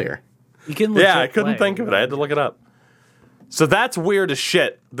familiar. You can I couldn't think of it. I had to look it up. So that's weird as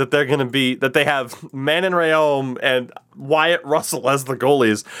shit that they're gonna be that they have Manon Rhéaume and Wyatt Russell as the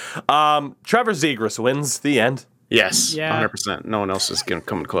goalies. Trevor Zegras wins the end. Yes, Yeah. 100%. No one else is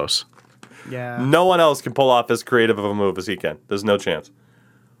coming close. Yeah. No one else can pull off as creative of a move as he can. There's no chance.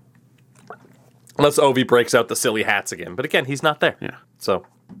 Unless Ovi breaks out the silly hats again. But again, he's not there. Yeah. So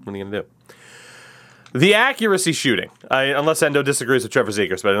what are you gonna do? The accuracy shooting. Unless Endo disagrees with Trevor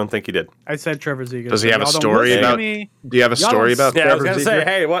Zegras, but I don't think he did. I said Trevor Zegras. Does he have a story about? Do you have a story about? Yeah, Trevor I was Zegras? gonna say,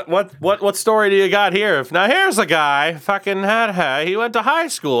 hey, what story do you got here? Now here's a guy fucking he went to high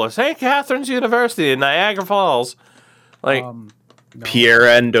school at St. Catherine's University in Niagara Falls. Like No. Pierre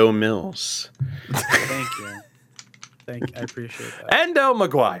Endo Mills. Thank you. I appreciate that. Endo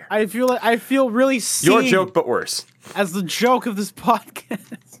McGuire. I feel really seen Your joke, but worse. as the joke of this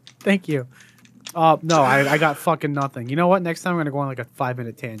podcast. Thank you. No, I got fucking nothing. You know what? Next time I'm gonna go on like a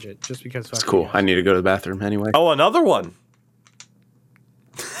 5-minute tangent just because. It's cool. I need to go to the bathroom anyway. Oh, another one.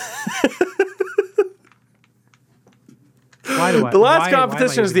 The last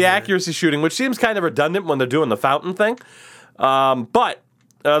competition is the accuracy shooting, which seems kind of redundant when they're doing the fountain thing. But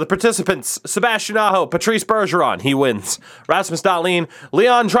the participants, Sebastian Aho, Patrice Bergeron, he wins. Rasmus Dahlin,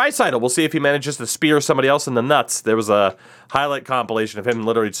 Leon Draisaitl, we'll see if he manages to spear somebody else in the nuts. There was a highlight compilation of him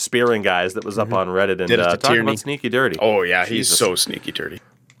literally spearing guys that was up on Reddit and talking about sneaky dirty. Oh, yeah, he's so sneaky dirty.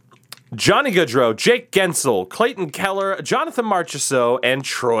 Johnny Gaudreau, Jake Gensel, Clayton Keller, Jonathan Marchessault, and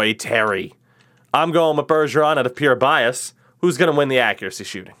Troy Terry. I'm going with Bergeron out of pure bias. Who's going to win the accuracy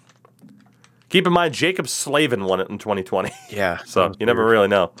shooting? Keep in mind, Jacob Slavin won it in 2020. Yeah. So you never really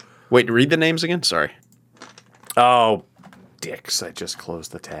know. Wait, read the names again? Sorry. Oh, dicks. I just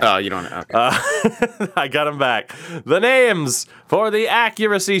closed the tab. Oh, you don't know. Okay. I got them back. The names for the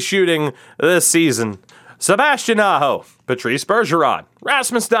accuracy shooting this season. Sebastian Aho, Patrice Bergeron,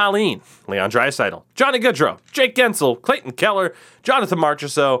 Rasmus Dahlin, Leon Draisaitl, Johnny Gaudreau, Jake Gensel, Clayton Keller, Jonathan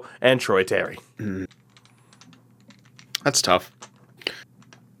Marchessault, and Troy Terry. That's tough.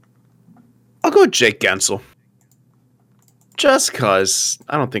 I'll go with Jake Gensel. Just because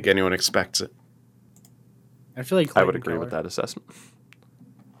I don't think anyone expects it. I feel like I would agree with that assessment.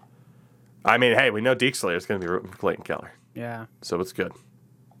 I mean, hey, we know Deke Slayer is going to be rooting for Clayton Keller. Yeah. So it's good.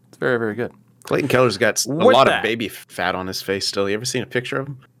 It's very, very good. Clayton Keller's got a lot of baby fat on his face still. You ever seen a picture of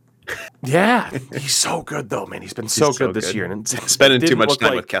him? Yeah. He's so good, though, man. He's been so good this year. And spending too much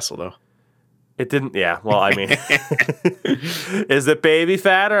time with Kessel, though. It didn't, yeah. Well, I mean, is it baby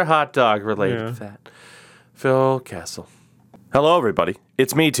fat or hot dog related fat? Phil Kessel. Hello, everybody.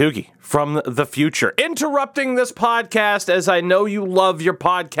 It's me, Toogie, from the future, interrupting this podcast as I know you love your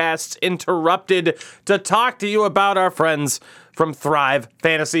podcasts interrupted to talk to you about our friends from Thrive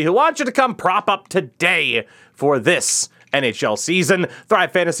Fantasy who want you to come prop up today for this NHL season.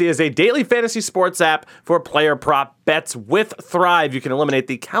 Thrive Fantasy is a daily fantasy sports app for player prop bets. With Thrive, you can eliminate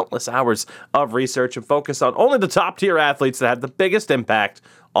the countless hours of research and focus on only the top tier athletes that have the biggest impact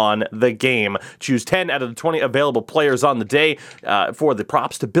on the game. Choose 10 out of the 20 available players on the day for the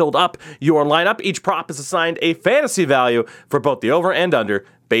props to build up your lineup. Each prop is assigned a fantasy value for both the over and under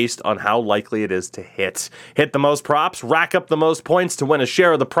based on how likely it is to hit. Hit the most props, rack up the most points to win a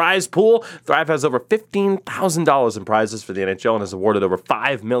share of the prize pool. Thrive has over $15,000 in prizes for the NHL and has awarded over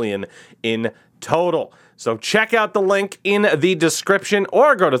 $5 million in total. So check out the link in the description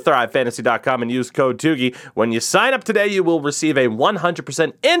or go to thrivefantasy.com and use code Toogie. When you sign up today, you will receive a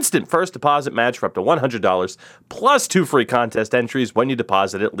 100% instant first deposit match for up to $100 plus 2 free contest entries when you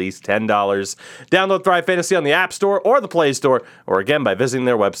deposit at least $10. Download Thrive Fantasy on the App Store or the Play Store or again by visiting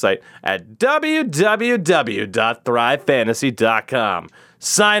their website at www.thrivefantasy.com.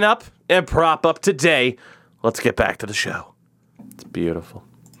 Sign up and prop up today. Let's get back to the show. It's beautiful.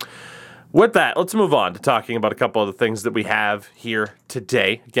 With that, let's move on to talking about a couple of the things that we have here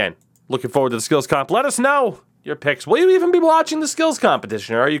today. Again, looking forward to the skills comp. Let us know your picks. Will you even be watching the skills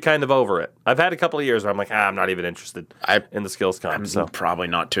competition, or are you kind of over it? I've had a couple of years where I'm like, I'm not even interested in the skills comp. I'm probably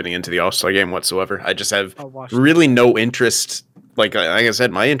not tuning into the All-Star game whatsoever. I just have really no interest. Like I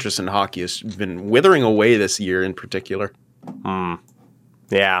said, my interest in hockey has been withering away this year in particular.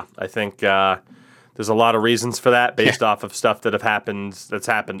 Yeah, I think there's a lot of reasons for that based off of stuff that's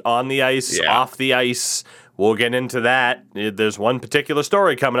happened on the ice, off the ice. We'll get into that. There's one particular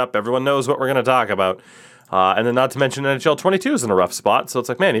story coming up. Everyone knows what we're going to talk about. And then not to mention NHL 22 is in a rough spot. So it's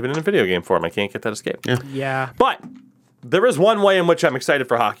like, man, even in a video game form, I can't get that escape. Yeah. But there is one way in which I'm excited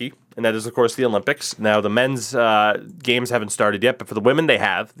for hockey, and that is, of course, the Olympics. Now, the men's games haven't started yet, but for the women, they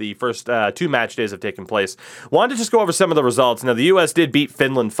have. The first 2 match days have taken place. Wanted to just go over some of the results. Now, the U.S. did beat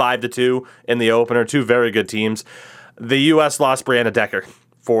Finland 5-2 in the opener, 2 very good teams. The U.S. lost Brianna Decker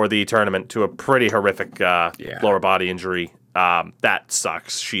for the tournament to a pretty horrific lower body injury. That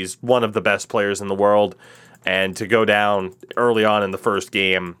sucks. She's one of the best players in the world, and to go down early on in the first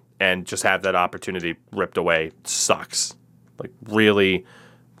game and just have that opportunity ripped away sucks. Like, really,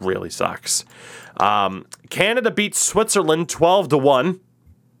 really sucks. Canada beat Switzerland 12-1.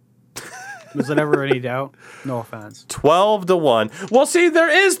 Was there ever any doubt? No offense. 12-1. Well, see, there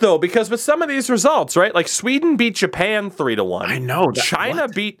is, though, because with some of these results, right? Like, Sweden beat Japan 3-1. I know. China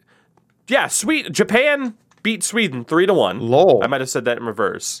beat... Yeah, Japan beat Sweden 3-1. Lol. I might have said that in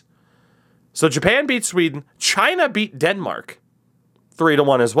reverse. So Japan beat Sweden. China beat Denmark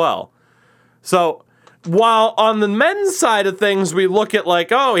 3-1 as well. So while on the men's side of things, we look at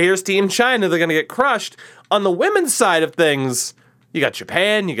like, oh, here's Team China, they're going to get crushed. On the women's side of things, you got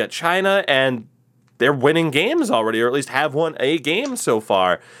Japan, you got China, and they're winning games already, or at least have won a game so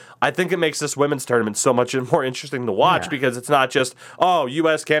far. I think it makes this women's tournament so much more interesting to watch because it's not just, oh,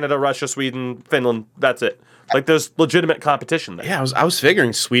 U.S., Canada, Russia, Sweden, Finland, that's it. Like, there's legitimate competition there. Yeah, I was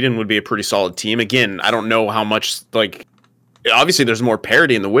figuring Sweden would be a pretty solid team. Again, I don't know how much, like, obviously there's more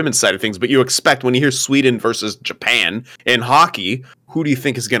parity in the women's side of things, but you expect when you hear Sweden versus Japan in hockey, who do you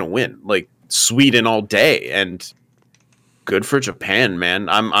think is going to win? Like, Sweden all day, and good for Japan, man.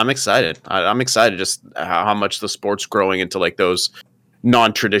 I'm excited. I'm excited just how much the sport's growing into, like, those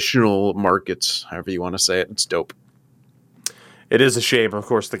non-traditional markets, however you want to say it. It's dope. It is a shame. Of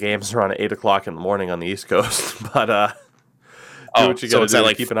course, the games are on at 8 o'clock in the morning on the East Coast, but do what you so gotta it's do at to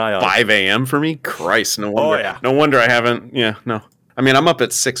like keep an eye on 5 a.m. for me? Christ, no wonder. Oh, yeah. No wonder I haven't. Yeah, no. I mean, I'm up at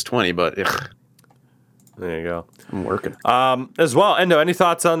 6:20, but There you go. I'm working. As well, Endo, any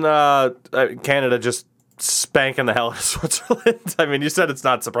thoughts on Canada just spanking the hell out of Switzerland? I mean, you said it's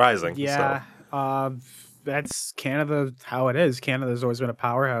not surprising. Yeah. So. That's Canada, how it is. Canada's always been a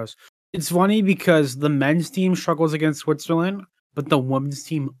powerhouse. It's funny because the men's team struggles against Switzerland, but the women's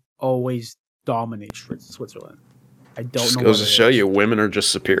team always dominates Switzerland. I don't Just know. goes to show you, women are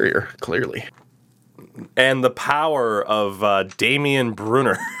just superior, clearly. And the power of Damian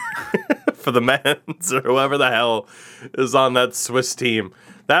Brunner for the men's or whoever the hell is on that Swiss team.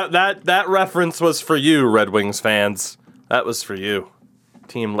 That reference was for you, Red Wings fans. That was for you.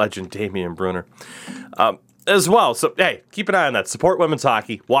 Team legend Damian Brunner. As well. So, hey, keep an eye on that. Support women's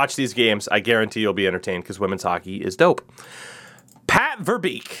hockey. Watch these games. I guarantee you'll be entertained because women's hockey is dope. Pat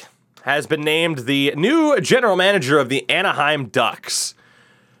Verbeek has been named the new general manager of the Anaheim Ducks.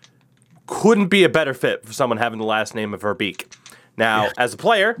 Couldn't be a better fit for someone having the last name of Verbeek. Now, as a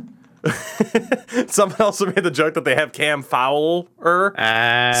player, someone also made the joke that they have Cam Fowler.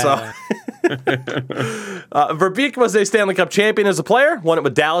 So Verbeek was a Stanley Cup champion as a player, won it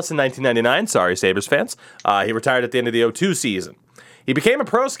with Dallas in 1999. Sorry, Sabres fans. He retired at the end of the 2002 season. He became a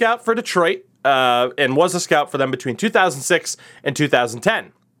pro scout for Detroit and was a scout for them between 2006 and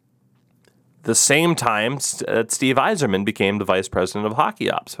 2010. The same time Steve Yzerman became the vice president of hockey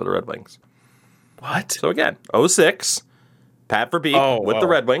ops for the Red Wings. What? So again, 2006, Pat Verbeek with the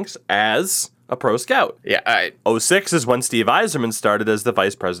Red Wings as a pro scout. Yeah. 2006 is when Steve Yzerman started as the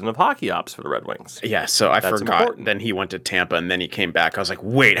vice president of hockey ops for the Red Wings. Yeah, so I That's forgot. important. Then he went to Tampa, and then he came back. I was like,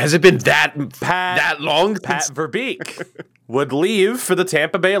 wait, has it been that long? Pat Verbeek would leave for the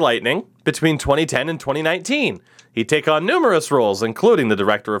Tampa Bay Lightning between 2010 and 2019. He'd take on numerous roles, including the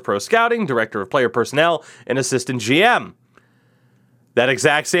director of pro scouting, director of player personnel, and assistant GM. That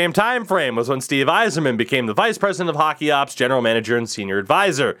exact same time frame was when Steve Yzerman became the vice president of hockey ops, general manager, and senior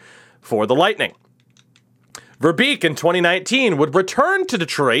advisor for the Lightning. Verbeek in 2019 would return to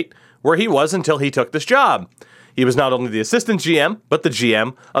Detroit, where he was until he took this job. He was not only the assistant GM, but the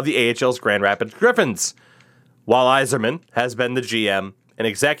GM of the AHL's Grand Rapids Griffins, while Yzerman has been the GM and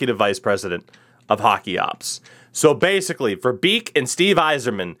executive vice president of hockey ops. So basically, Verbeek and Steve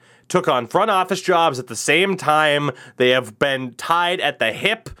Yzerman took on front office jobs at the same time. They have been tied at the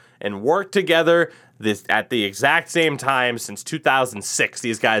hip and worked together at the exact same time since 2006.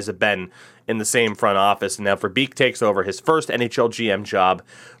 These guys have been in the same front office. And now Verbeek takes over his first NHL GM job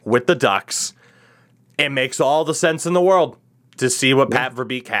with the Ducks. It makes all the sense in the world to see what Pat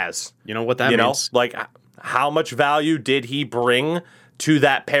Verbeek has. You know what that means? Like, how much value did he bring to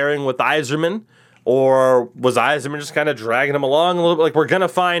that pairing with Yzerman? Or was Yzerman just kind of dragging him along a little bit? Like, we're going to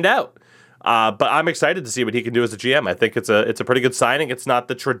find out. But I'm excited to see what he can do as a GM. I think it's a pretty good signing. It's not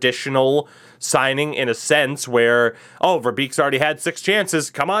the traditional signing in a sense where, Verbeek's already had 6 chances.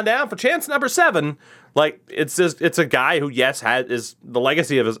 Come on down for chance number 7. Like, it's a guy who, yes, is the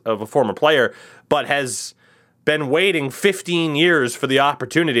legacy of a former player, but has been waiting 15 years for the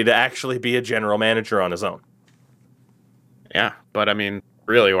opportunity to actually be a general manager on his own. Yeah, but I mean,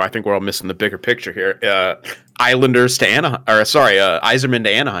 really, I think we're all missing the bigger picture here. Islanders to Anaheim, Yzerman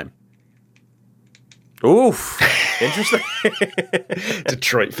to Anaheim. Oof, interesting.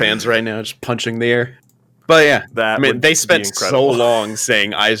 Detroit fans right now just punching the air. But yeah, they spent so long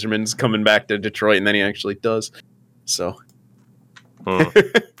saying Yzerman's coming back to Detroit, and then he actually does. So,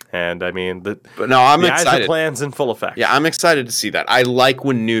 and I mean, but no, I'm excited. Yzer plan's in full effect. Yeah, I'm excited to see that. I like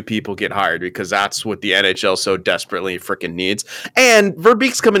when new people get hired because that's what the NHL so desperately freaking needs. And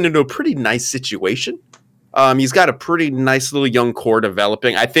Verbeek's coming into a pretty nice situation. He's got a pretty nice little young core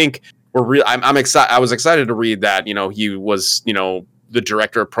developing. I think I'm excited. I was excited to read that. He was the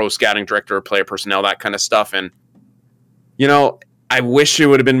director of pro scouting, director of player personnel, that kind of stuff. And, I wish it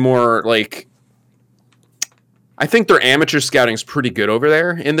would have been more like, I think their amateur scouting is pretty good over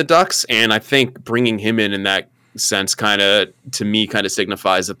there in the Ducks. And I think bringing him in that sense to me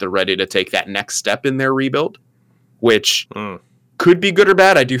signifies that they're ready to take that next step in their rebuild, which could be good or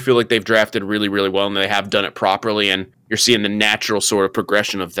bad. I do feel like they've drafted really, really well and they have done it properly. And you're seeing the natural sort of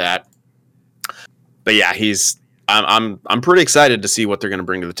progression of that. But yeah, I'm pretty excited to see what they're going to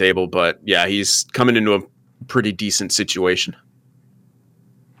bring to the table, but yeah, he's coming into a pretty decent situation.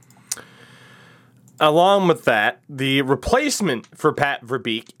 Along with that, the replacement for Pat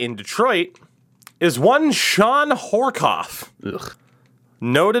Verbeek in Detroit is one Sean Horcoff. Ugh.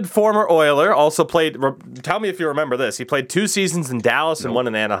 Noted former Oiler, also played, tell me if you remember this, he played 2 seasons in Dallas and 1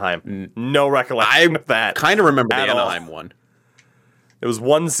 in Anaheim. No recollection of that. I kind of remember the Anaheim one. It was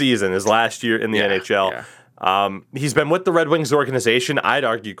 1 season, his last year in the NHL. Yeah. He's been with the Red Wings organization, I'd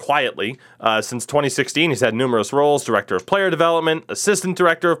argue quietly, since 2016. He's had numerous roles: director of player development, assistant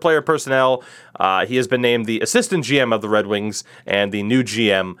director of player personnel. He has been named the assistant GM of the Red Wings and the new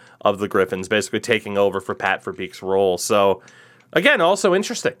GM of the Griffins, basically taking over for Pat Verbeek's role. So, again, also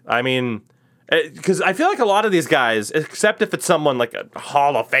interesting. I mean, because I feel like a lot of these guys, except if it's someone like a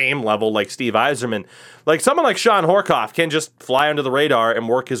Hall of Fame level like Steve Yzerman, like someone like Sean Horcoff can just fly under the radar and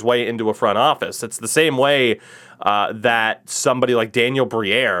work his way into a front office. It's the same way that somebody like Daniel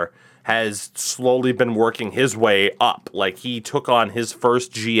Briere has slowly been working his way up. Like, he took on his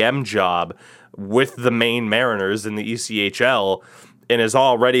first GM job with the Maine Mariners in the ECHL and is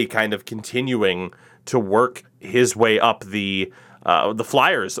already kind of continuing to work his way up the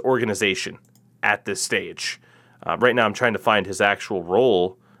Flyers organization at this stage. Right now I'm trying to find his actual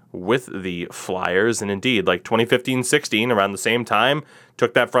role with the Flyers, and indeed, like 2015-16, around the same time,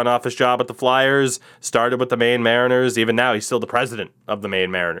 took that front office job at the Flyers, started with the Maine Mariners. Even now, he's still the president of the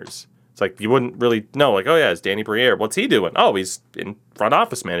Maine Mariners. It's like, you wouldn't really know, like, oh yeah, it's Danny Briere. What's he doing? Oh, he's in front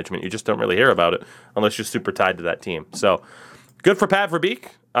office management. You just don't really hear about it unless you're super tied to that team. So, good for Pat Verbeek.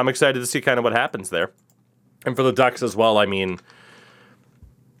 I'm excited to see kind of what happens there. And for the Ducks as well, I mean,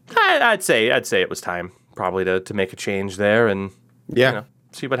 I'd say it was time probably to make a change there and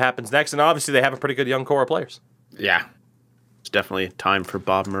see what happens next. And obviously they have a pretty good young core of players. Yeah, it's definitely time for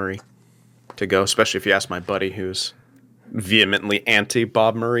Bob Murray to go, especially if you ask my buddy who's vehemently anti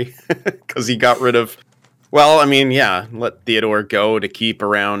Bob Murray because he got rid of. Well, I mean, yeah, let Theodore go to keep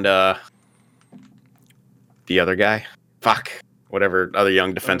around the other guy. Whatever other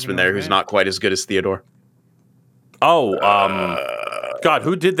young defenseman there who's not quite as good as Theodore. God,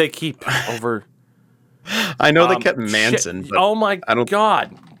 who did they keep over? I know they kept Manson. But oh my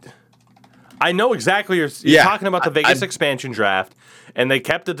God. I know exactly you're talking about the Vegas expansion draft, and they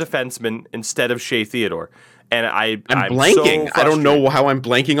kept a defenseman instead of Shea Theodore. And I'm blanking. So I don't know how I'm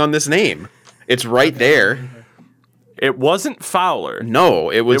blanking on this name. It's right there. It wasn't Fowler.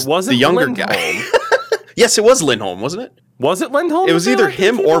 No, it wasn't the younger Lindholm. guy. Yes, it was Lindholm, wasn't it? Was it Lindholm? It was either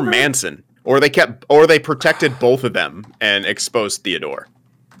him or Manson. Or they protected both of them and exposed Theodore.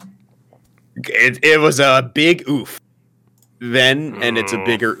 It was a big oof then, and it's a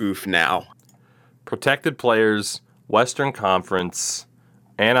bigger oof now. Protected players, Western Conference,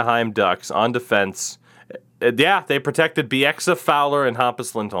 Anaheim Ducks on defense. Yeah, they protected Bieksa, Fowler, and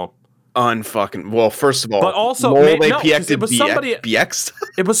Hampus Lindholm. Well, first of all, but also it was somebody.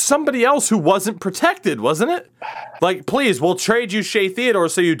 It was somebody else who wasn't protected, wasn't it? Like, please, we'll trade you Shea Theodore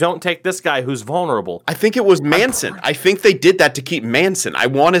so you don't take this guy who's vulnerable. I think it was Manson. I think they did that to keep Manson. I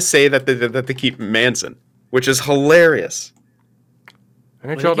want to say that they keep Manson, which is hilarious.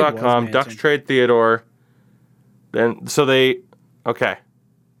 NHL.com, Ducks trade Theodore. Then okay.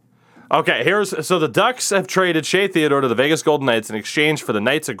 Okay, so the Ducks have traded Shea Theodore to the Vegas Golden Knights in exchange for the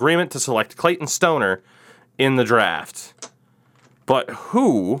Knights' agreement to select Clayton Stoner in the draft. But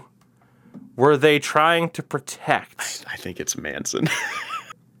who were they trying to protect? I think it's Manson.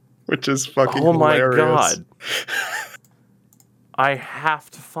 Which is fucking Oh my hilarious. God. I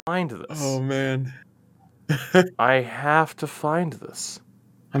have to find this. Oh man. I have to find this.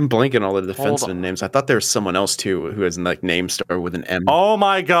 I'm blanking all the Hold defenseman on. names. I thought there was someone else too who has like name start with an M. Oh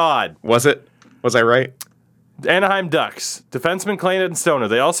my God. Was it? Was I right? Anaheim Ducks, defenseman Clayton Stoner.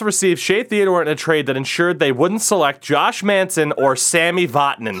 They also received Shea Theodore in a trade that ensured they wouldn't select Josh Manson or Sammy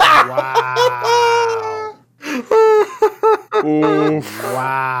Vatanen. Wow. Oof.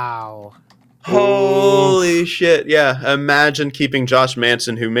 Wow. Holy shit. Yeah. Imagine keeping Josh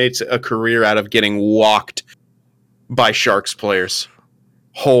Manson, who made a career out of getting walked by Sharks players.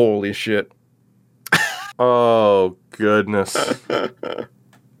 Holy shit. Oh, goodness.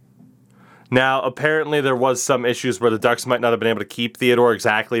 Now, apparently there was some issues where the Ducks might not have been able to keep Theodore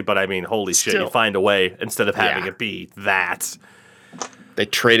exactly, but I mean, holy shit, you find a way instead of having it be that. They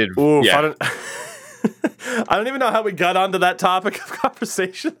traded. Oof, Yeah. I don't even know how we got onto that topic of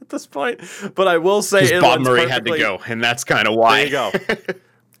conversation at this point, but I will say it Bob lends Murray had to perfectly- go, and that's kind of why. There you go.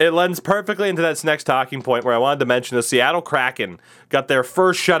 It lends perfectly into that next talking point where I wanted to mention the Seattle Kraken got their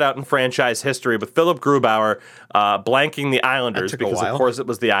first shutout in franchise history with Philip Grubauer blanking the Islanders took a because, while. of course, it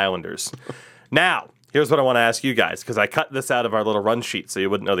was the Islanders. Now, here's what I want to ask you guys because I cut this out of our little run sheet so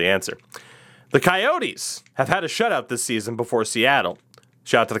you wouldn't know the answer. The Coyotes have had a shutout this season before Seattle.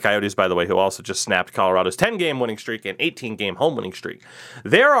 Shout out to the Coyotes, by the way, who also just snapped Colorado's 10-game winning streak and 18-game home winning streak.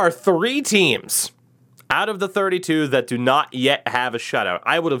 There are 3 teams out of the 32 that do not yet have a shutout.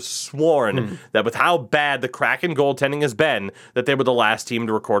 I would have sworn that with how bad the Kraken goaltending has been, that they were the last team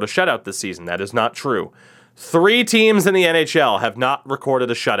to record a shutout this season. That is not true. 3 teams in the NHL have not recorded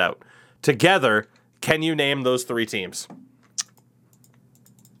a shutout. Together, can you name those 3 teams?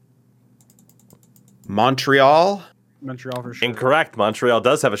 Montreal. Montreal for sure. Incorrect. Montreal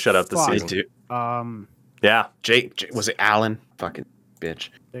does have a shutout this Fuck. They season. do. Yeah. Jake was it Allen? Fucking bitch.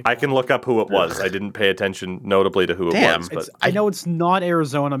 I can look up who it was. I didn't pay attention notably to who it Damn. was. But I know it's not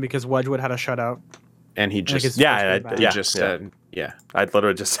Arizona because Wedgwood had a shutout. And he just it's Yeah, pretty bad. he yeah. just said, yeah. I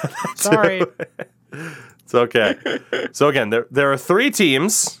literally just said that. too. Sorry. It's okay. So again, there are 3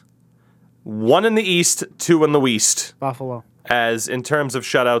 teams, 1 in the East, 2 in the West. Buffalo. As in terms of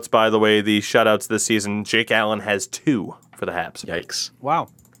shutouts, by the way, the shutouts this season, Jake Allen has 2 for the Habs. Yikes. Wow.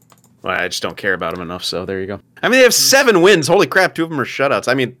 Well, I just don't care about him enough, so there you go. I mean, they have 7 wins. Holy crap, 2 of them are shutouts.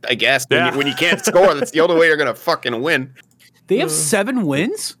 I mean, I guess Yeah. when you can't score, that's the only way you're going to fucking win. They have 7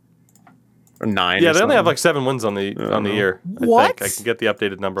 wins? Or 9. Yeah, or they only have something. like 7 wins on the year. What? I can get the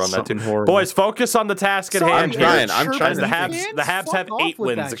updated number on Something that too. horrible. Boys, focus on the task at Sorry, hand. I'm here. trying As to the think. Habs have Fuck off 8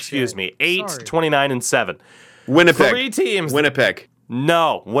 with wins, that excuse shit. me. 8, Sorry. 29, and 7. Winnipeg. 3 teams. Winnipeg.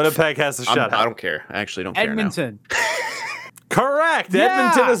 No, Winnipeg has the shutout. I don't care. I actually don't care now. Edmonton. Correct. Yeah.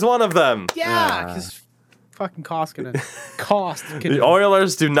 Edmonton is one of them. Yeah, because fucking Koskinen. The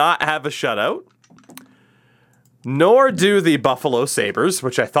Oilers do not have a shutout. Nor do the Buffalo Sabres,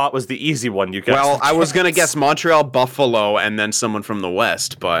 which I thought was the easy one you guys. Well, I was going to guess Montreal, Buffalo, and then someone from the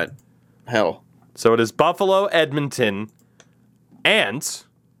West, but hell. So it is Buffalo, Edmonton, and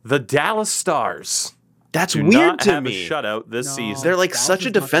the Dallas Stars. That's Do weird not to have me. a shutout this season. They're like Dallas such a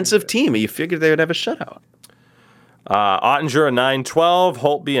is not defensive good. team. You figured they would have a shutout. Ottinger a 9-12,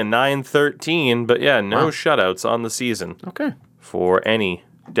 Holtby a 9-13, but yeah, no Wow. shutouts on the season Okay. for any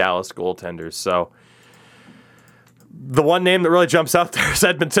Dallas goaltenders. So the one name that really jumps out there is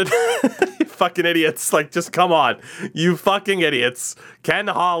Edmonton. You fucking idiots. Like, just come on. You fucking idiots. Ken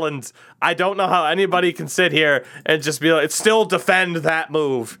Holland, I don't know how anybody can sit here and just be like, still defend that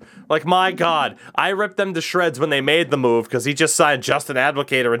move. Like, my God. I ripped them to shreds when they made the move because he just signed Justin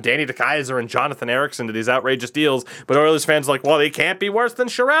Advocator and Danny DeKaiser and Jonathan Erickson to these outrageous deals. But Oilers fans are like, well, he can't be worse than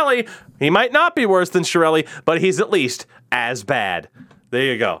Chiarelli. He might not be worse than Chiarelli, but he's at least as bad. There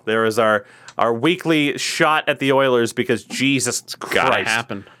you go. There is our weekly shot at the Oilers because Jesus Gotta Christ.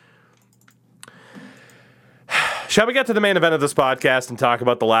 happen. Shall we get to the main event of this podcast and talk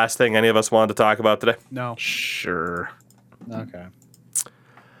about the last thing any of us wanted to talk about today? No. Sure. Okay.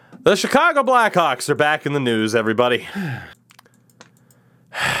 The Chicago Blackhawks are back in the news, everybody.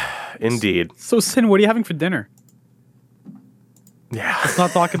 Indeed. So, Sin, what are you having for dinner? Yeah. Let's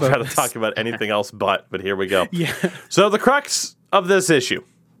not talk about Try to this. talk about anything else but here we go. Yeah. So the crux of this issue,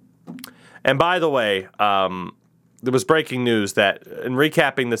 and by the way, there was breaking news that in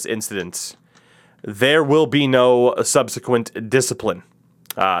recapping this incident, there will be no subsequent discipline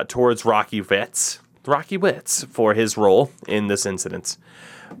towards Rocky vets Rocky Wirtz for his role in this incident?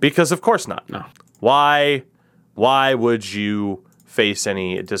 Because of course not. No. Why would you face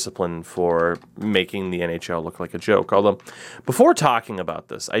any discipline for making the NHL look like a joke? Although, before talking about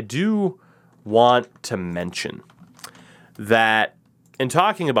this, I do want to mention that in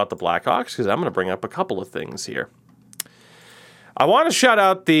talking about the Blackhawks, because I'm going to bring up a couple of things here. I want to shout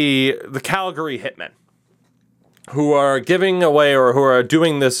out the Calgary Hitmen, who are giving away or who are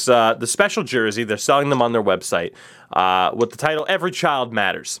doing this the special jersey. They're selling them on their website with the title "Every Child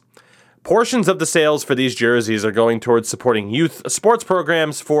Matters." Portions of the sales for these jerseys are going towards supporting youth sports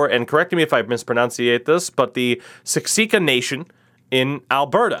programs for, and correct me if I mispronunciate this, but the Siksika Nation in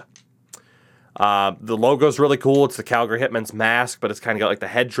Alberta. The logo's really cool. It's the Calgary Hitmen's mask, but it's kind of got like the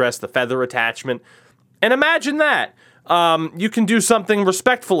headdress, the feather attachment. And imagine that. You can do something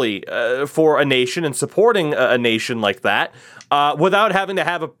respectfully for a nation and supporting a nation like that without having to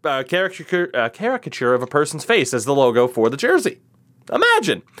have a caricature of a person's face as the logo for the jersey.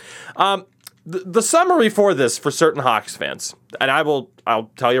 Imagine. The summary for this for certain Hawks fans, and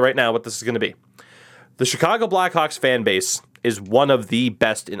I'll tell you right now what this is going to be. The Chicago Blackhawks fan base is one of the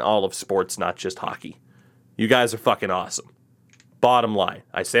best in all of sports, not just hockey. You guys are fucking awesome. Bottom line.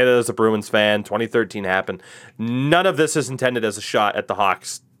 I say that as a Bruins fan. 2013 happened. None of this is intended as a shot at the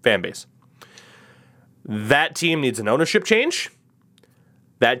Hawks fan base. That team needs an ownership change.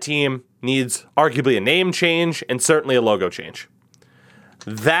 That team needs arguably a name change and certainly a logo change.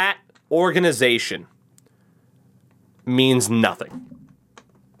 That organization means nothing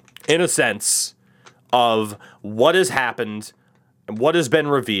in a sense of what has happened and what has been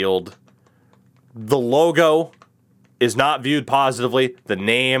revealed. The logo is not viewed positively. The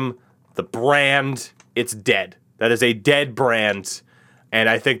name, the brand, it's dead. That is a dead brand. And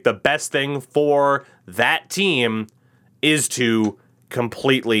I think the best thing for that team is to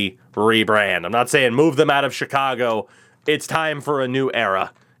completely rebrand. I'm not saying move them out of Chicago. It's time for a new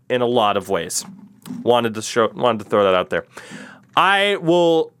era in a lot of ways. Wanted to throw that out there. I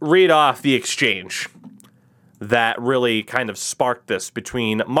will read off the exchange that really kind of sparked this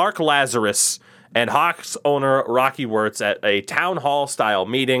between Mark Lazarus and Hawks owner Rocky Wirtz at a town hall style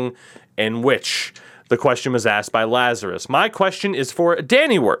meeting in which the question was asked by Lazarus. My question is for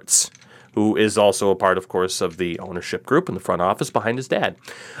Danny Wirtz, who is also a part, of course, of the ownership group in the front office behind his dad.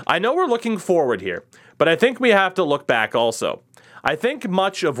 I know we're looking forward here, but I think we have to look back also. I think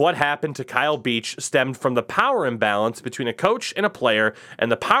much of what happened to Kyle Beach stemmed from the power imbalance between a coach and a player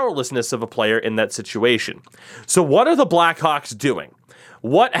and the powerlessness of a player in that situation. So what are the Blackhawks doing?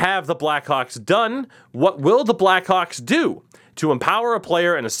 What have the Blackhawks done? What will the Blackhawks do to empower a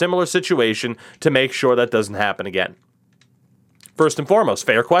player in a similar situation to make sure that doesn't happen again? First and foremost,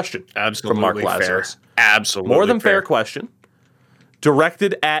 fair question. Absolutely from Mark fair. Lazarus. Absolutely More than fair question.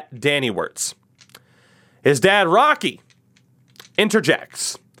 Directed at Danny Wirtz. His dad, Rocky,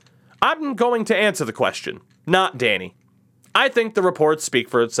 interjects. I'm going to answer the question, not Danny. I think the report speaks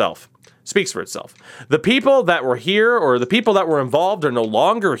for itself. The people that were here or the people that were involved are no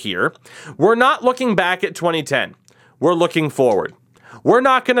longer here. We're not looking back at 2010. We're looking forward. We're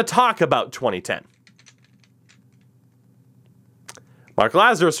not going to talk about 2010. Mark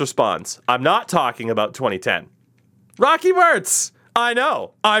Lazarus responds, I'm not talking about 2010. Rocky Wirtz, I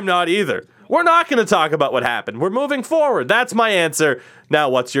know, I'm not either. We're not going to talk about what happened. We're moving forward. That's my answer. Now,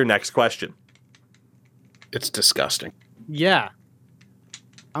 what's your next question? It's disgusting. Yeah.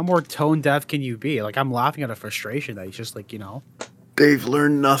 How more tone deaf can you be? Like, I'm laughing at a frustration that he's just like, They've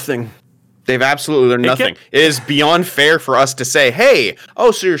learned nothing. They've absolutely learned nothing. It is beyond fair for us to say, hey,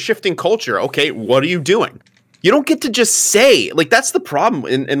 so you're shifting culture. Okay, what are you doing? You don't get to just say, like, that's the problem.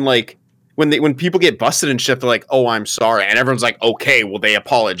 In like, when people get busted and shit, they're like, oh, I'm sorry. And everyone's like, okay, well, they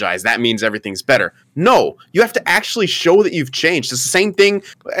apologize. That means everything's better. No, you have to actually show that you've changed. It's the same thing,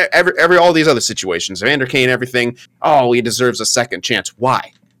 all these other situations. Evander Kane, everything. Oh, he deserves a second chance.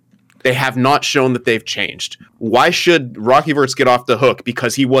 Why? They have not shown that they've changed. Why should Rocky Wirtz get off the hook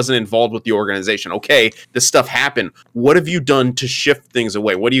because he wasn't involved with the organization? Okay, this stuff happened. What have you done to shift things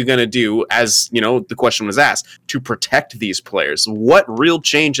away? What are you going to do, as the question was asked, to protect these players? What real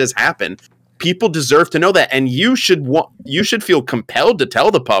change has happened? People deserve to know that, and you should feel compelled to tell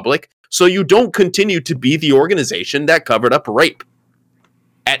the public so you don't continue to be the organization that covered up rape.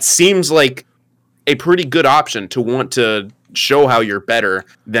 It seems like a pretty good option to want to show how you're better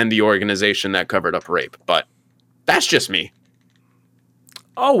than the organization that covered up rape. But that's just me.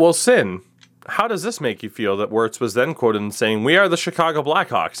 Oh, well, Sin, how does this make you feel that Wirtz was then quoted in saying, we are the Chicago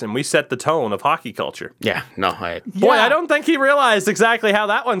Blackhawks and we set the tone of hockey culture? Yeah, no. Boy, I don't think he realized exactly how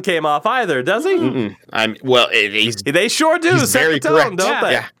that one came off either, does he? They sure do set the tone, don't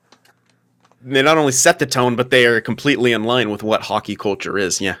they? Yeah. not only set the tone, but they are completely in line with what hockey culture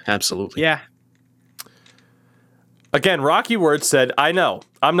is. Yeah, absolutely. Yeah. Again, Rocky Word said, I know.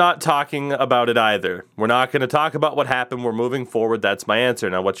 I'm not talking about it either. We're not going to talk about what happened. We're moving forward. That's my answer.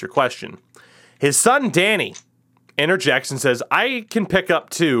 Now, what's your question? His son, Danny, interjects and says, I can pick up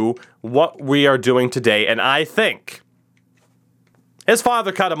too what we are doing today, and I think his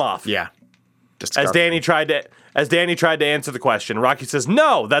father cut him off. Yeah. As Danny tried to answer the question, Rocky says,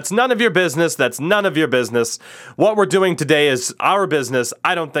 no, that's none of your business. That's none of your business. What we're doing today is our business.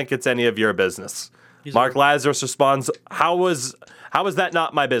 I don't think it's any of your business. Mark Lazarus responds, how is that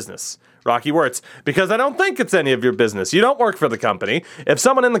not my business? Rocky Wirtz, because I don't think it's any of your business. You don't work for the company. If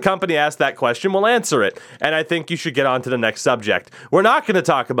someone in the company asks that question, we'll answer it. And I think you should get on to the next subject. We're not going to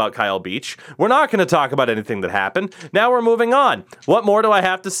talk about Kyle Beach. We're not going to talk about anything that happened. Now we're moving on. What more do I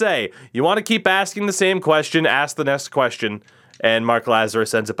have to say? You want to keep asking the same question, ask the next question. And Mark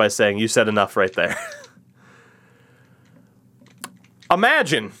Lazarus ends it by saying, you said enough right there.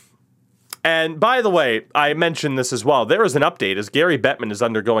 Imagine. And by the way, I mentioned this as well. There is an update as Gary Bettman is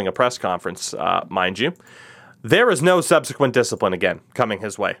undergoing a press conference, mind you. There is no subsequent discipline again coming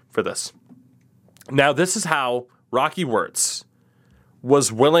his way for this. Now, this is how Rocky Wirtz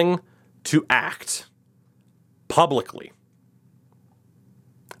was willing to act publicly.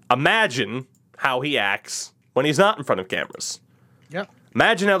 Imagine how he acts when he's not in front of cameras. Yep.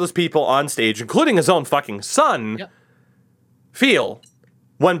 Imagine how those people on stage, including his own fucking son, feel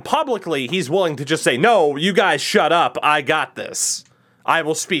when publicly he's willing to just say, no, you guys shut up, I got this. I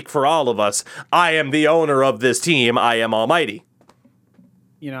will speak for all of us. I am the owner of this team. I am almighty.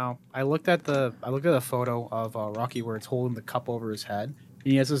 You know, I looked at the photo of Rocky where it's holding the cup over his head,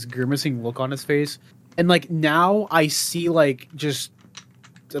 and he has this grimacing look on his face. And like now I see like just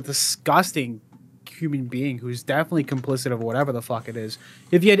a disgusting human being who's definitely complicit of whatever the fuck it is.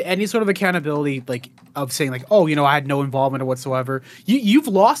 If you had any sort of accountability, like of saying like, oh, you know, I had no involvement whatsoever, you've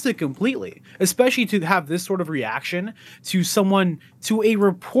lost it completely. Especially to have this sort of reaction to someone, to a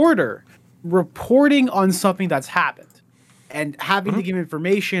reporter reporting on something that's happened and having to give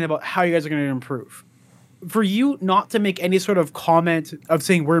information about how you guys are going to improve. For you not to make any sort of comment of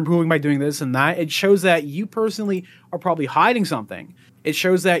saying we're improving by doing this and that, it shows that you personally are probably hiding something. It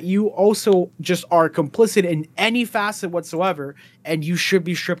shows that you also just are complicit in any facet whatsoever, and you should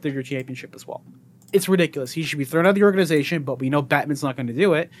be stripped of your championship as well. It's ridiculous. He should be thrown out of the organization, but we know Batman's not going to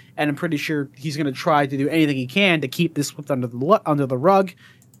do it, and I'm pretty sure he's going to try to do anything he can to keep this swept under the rug,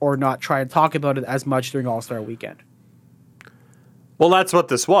 or not try and talk about it as much during All-Star Weekend. Well, that's what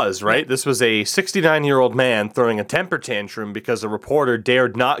this was, right? This was a 69-year-old man throwing a temper tantrum because a reporter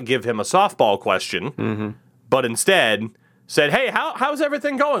dared not give him a softball question, but instead said, hey, how's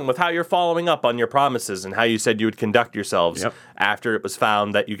everything going with how you're following up on your promises and how you said you would conduct yourselves after it was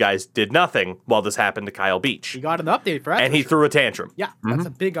found that you guys did nothing while this happened to Kyle Beach. He got an update for that. And he threw a tantrum. Yeah, that's a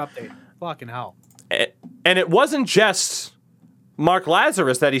big update. Fucking hell. And it wasn't just Mark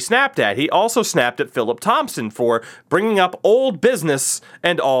Lazarus that he snapped at. He also snapped at Philip Thompson for bringing up old business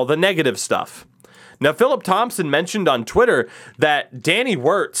and all the negative stuff. Now, Philip Thompson mentioned on Twitter that Danny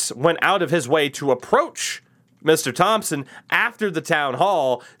Wirtz went out of his way to approach Mr. Thompson after the town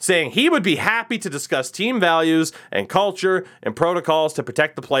hall, saying he would be happy to discuss team values and culture and protocols to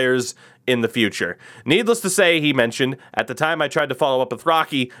protect the players in the future. Needless to say, he mentioned, at the time I tried to follow up with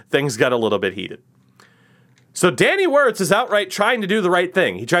Rocky, things got a little bit heated. So Danny Wirtz is outright trying to do the right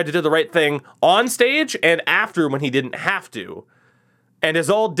thing. He tried to do the right thing on stage and after when he didn't have to. And his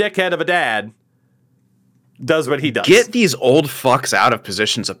old dickhead of a dad does what he does. Get these old fucks out of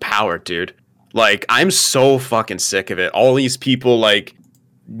positions of power, dude. Like, I'm so fucking sick of it. All these people, like,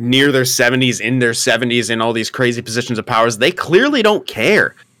 near their 70s, in their 70s, in all these crazy positions of powers, they clearly don't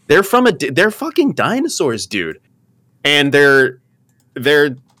care. They're they're fucking dinosaurs, dude. And they're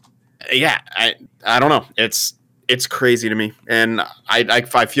yeah, I don't know. It's crazy to me. And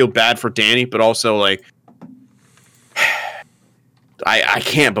I feel bad for Danny, but also, like, I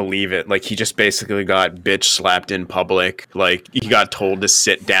can't believe it. Like, he just basically got bitch slapped in public. Like, he got told to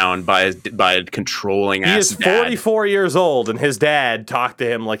sit down by a controlling ass dad. He is 44 years old, and his dad talked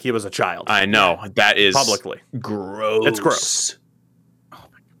to him like he was a child. I know. That is publicly gross. It's gross.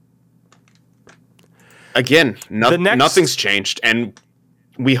 Again, nothing's changed, and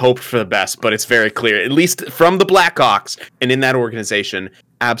we hoped for the best, but it's very clear, at least from the Blackhawks and in that organization,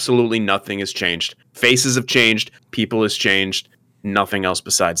 absolutely nothing has changed. Faces have changed. People has changed. Nothing else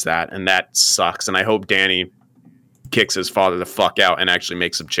besides that, and that sucks. And I hope Danny kicks his father the fuck out and actually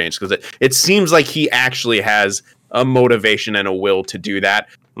makes some change, because it seems like he actually has a motivation and a will to do that,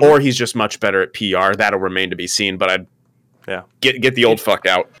 or he's just much better at PR. That'll remain to be seen. But I'd get the old fuck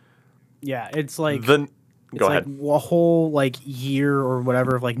out. Yeah, it's like Go ahead. a whole like year or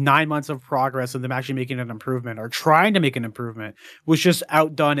whatever of like 9 months of progress of them actually making an improvement or trying to make an improvement was just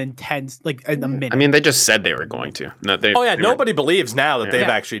outdone in 10 like in a minute. I mean, they just said they were going to. No, Nobody believes now that they've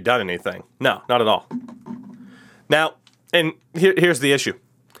actually done anything. No, not at all. Now, and here's the issue.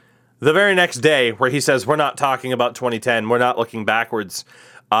 The very next day, where he says, we're not talking about 2010, we're not looking backwards,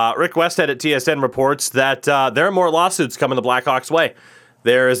 Rick Westhead at TSN reports that there are more lawsuits coming the Blackhawks' way.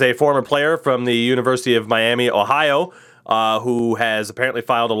 There is a former player from the University of Miami, Ohio, who has apparently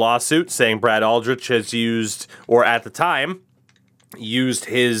filed a lawsuit saying Brad Aldrich has used, or at the time, used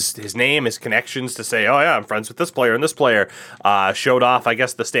his name, his connections to say, oh yeah, I'm friends with this player and this player. Showed off, I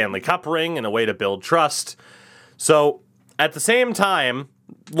guess, the Stanley Cup ring in a way to build trust. So, at the same time,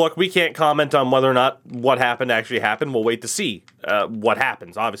 look, we can't comment on whether or not what happened actually happened. We'll wait to see what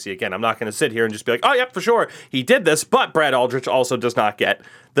happens. Obviously, again, I'm not going to sit here and just be like, oh, yeah, for sure, he did this, but Brad Aldrich also does not get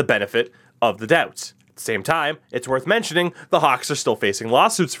the benefit of the doubt. At the same time, it's worth mentioning the Hawks are still facing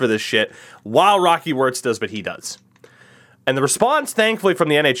lawsuits for this shit while Rocky Wirtz does what he does. And the response, thankfully, from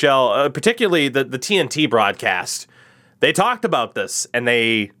the NHL, particularly the TNT broadcast, they talked about this, and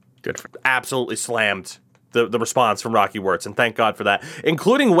they absolutely slammed the response from Rocky Wirtz, and thank God for that,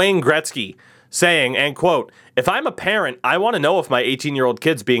 including Wayne Gretzky saying, and quote, if I'm a parent, I want to know if my 18-year-old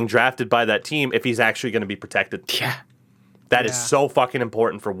kid's being drafted by that team, if he's actually going to be protected. Yeah. That is so fucking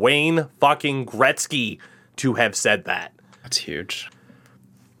important for Wayne fucking Gretzky to have said that. That's huge.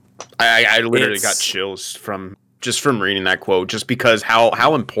 I literally got chills from reading that quote, just because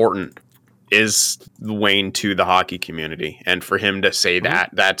how important is Wayne to the hockey community, and for him to say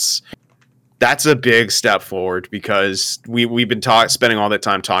that's a big step forward, because we've been spending all that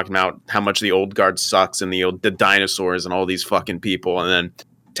time talking about how much the old guard sucks and the dinosaurs and all these fucking people, and then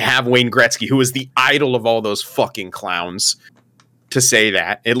to have Wayne Gretzky, who is the idol of all those fucking clowns, to say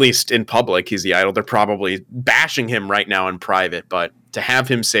that, at least in public, he's the idol. They're probably bashing him right now in private, but to have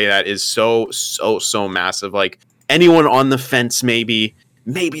him say that is so massive. Like, anyone on the fence, maybe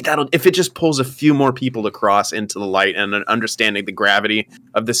that'll, if it just pulls a few more people across into the light and understanding the gravity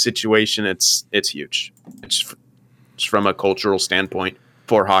of the situation, it's huge. It's from a cultural standpoint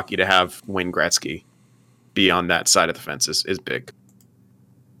for hockey to have Wayne Gretzky be on that side of the fence is big.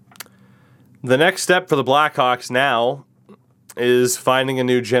 The next step for the Blackhawks now is finding a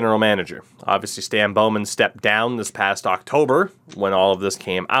new general manager. Obviously, Stan Bowman stepped down this past October when all of this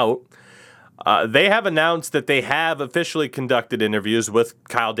came out. They have announced that they have officially conducted interviews with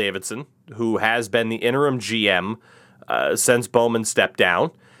Kyle Davidson, who has been the interim GM since Bowman stepped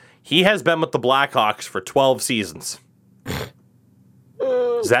down. He has been with the Blackhawks for 12 seasons.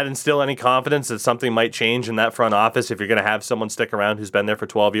 Does that instill any confidence that something might change in that front office if you're going to have someone stick around who's been there for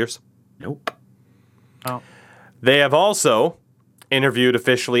 12 years? Nope. Oh. They have also interviewed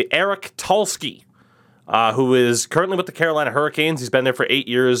officially Eric Tulsky, who is currently with the Carolina Hurricanes. He's been there for 8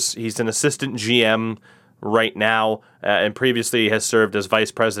 years. He's an assistant GM right now, and previously has served as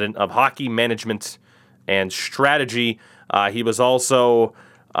vice president of hockey management and strategy. He was also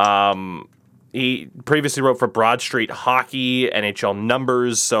he previously wrote for Broad Street Hockey, NHL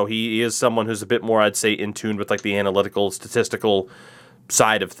Numbers, so he is someone who's a bit more, I'd say, in tune with like the analytical, statistical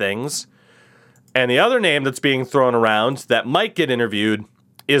side of things. And the other name that's being thrown around that might get interviewed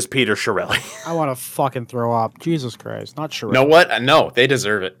is Peter Chiarelli. I want to fucking throw up. Jesus Christ, not Chiarelli. Know what? No, they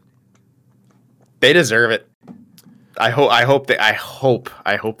deserve it. They deserve it. I hope they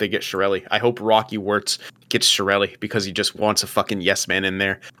get Chiarelli. I hope Rocky Wirtz gets Chiarelli because he just wants a fucking yes man in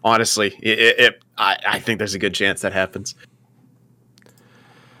there. Honestly, I think there's a good chance that happens.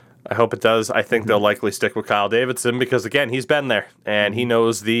 I hope it does. I think they'll likely stick with Kyle Davidson because, again, he's been there and he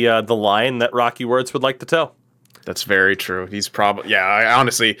knows the line that Rocky Wirtz would like to toe. That's very true. He's probably,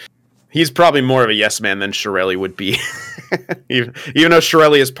 honestly, he's probably more of a yes man than Chiarelli would be. even though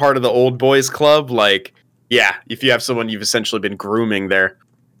Chiarelli is part of the old boys club, like, yeah, if you have someone you've essentially been grooming there.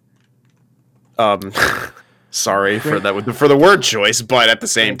 Sorry for the word choice, but at the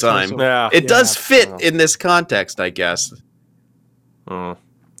same time, it does fit in this context, I guess.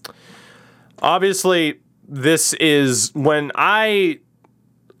 Obviously, this is when I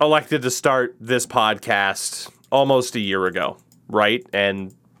elected to start this podcast almost a year ago, right?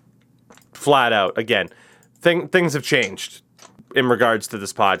 And flat out, again, things have changed in regards to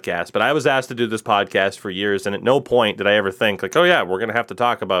this podcast, but I was asked to do this podcast for years, and at no point did I ever think, like, oh yeah, we're going to have to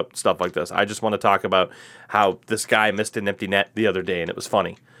talk about stuff like this. I just want to talk about how this guy missed an empty net the other day, and it was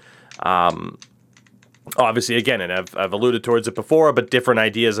funny. Obviously, again, and I've alluded towards it before, but different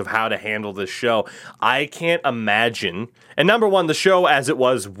ideas of how to handle this show. I can't imagine, and number one, the show as it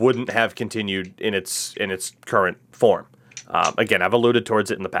was wouldn't have continued in its current form. Again, I've alluded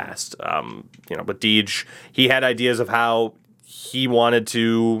towards it in the past. With Deej, he had ideas of how he wanted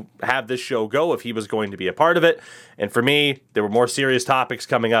to have this show go if he was going to be a part of it. And for me, there were more serious topics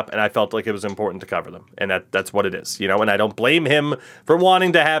coming up, and I felt like it was important to cover them. And that's what it is, and I don't blame him for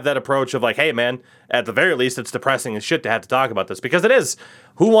wanting to have that approach of like, hey, man, at the very least, it's depressing as shit to have to talk about this, because it is.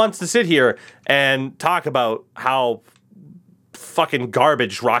 Who wants to sit here and talk about how fucking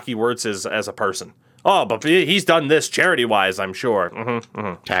garbage Rocky Wirtz is as a person? Oh, but he's done this charity-wise, I'm sure.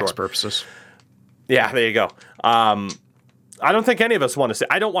 Tax purposes. Yeah, there you go. I don't think any of us want to sit.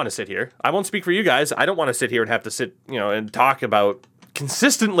 I don't want to sit here. I won't speak for you guys. I don't want to sit here and have to sit, and talk about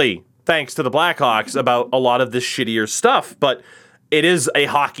consistently, thanks to the Blackhawks, about a lot of this shittier stuff. But it is a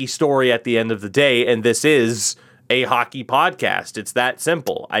hockey story at the end of the day, and this is a hockey podcast. It's that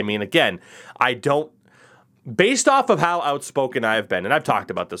simple. I mean, again, based off of how outspoken I've been, and I've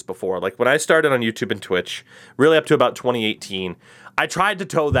talked about this before, like when I started on YouTube and Twitch, really up to about 2018, I tried to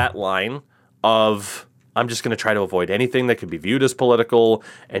toe that line of, I'm just going to try to avoid anything that could be viewed as political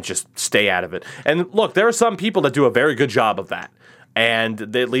and just stay out of it. And look, there are some people that do a very good job of that,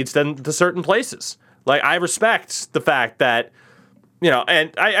 and it leads them to certain places. Like, I respect the fact that,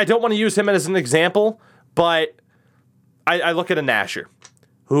 and I don't want to use him as an example, but I look at a Nasher,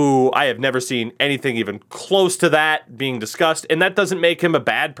 who I have never seen anything even close to that being discussed, and that doesn't make him a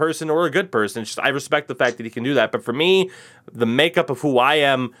bad person or a good person. It's just, I respect the fact that he can do that. But for me, the makeup of who I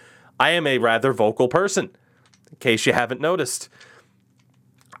am a rather vocal person, in case you haven't noticed.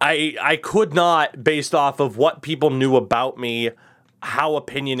 I could not, based off of what people knew about me, how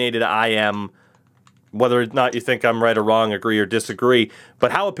opinionated I am, whether or not you think I'm right or wrong, agree or disagree,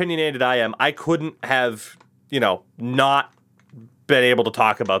 but how opinionated I am, I couldn't have, not been able to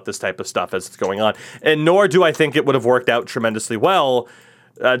talk about this type of stuff as it's going on. And nor do I think it would have worked out tremendously well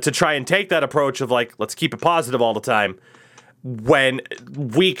to try and take that approach of like, let's keep it positive all the time, when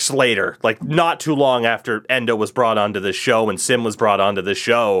weeks later, like not too long after Endo was brought onto this show and Sim was brought onto this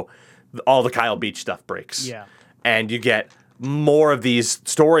show, all the Kyle Beach stuff breaks. Yeah. And you get more of these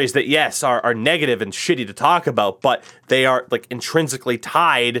stories that, yes, are negative and shitty to talk about, but they are like intrinsically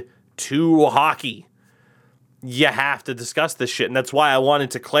tied to hockey. You have to discuss this shit. And that's why I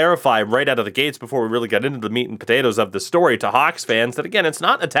wanted to clarify right out of the gates before we really got into the meat and potatoes of the story to Hawks fans that, again, it's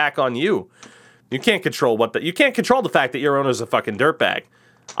not an attack on you. You can't control you can't control the fact that your owner's a fucking dirtbag.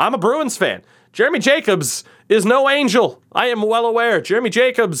 I'm a Bruins fan. Jeremy Jacobs is no angel. I am well aware. Jeremy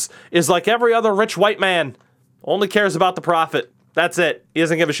Jacobs is like every other rich white man. Only cares about the profit. That's it. He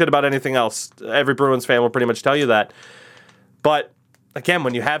doesn't give a shit about anything else. Every Bruins fan will pretty much tell you that. But again,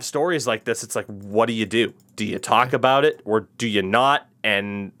 when you have stories like this, it's like, what do you do? Do you talk about it or do you not?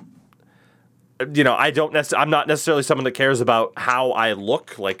 And I'm not necessarily someone that cares about how I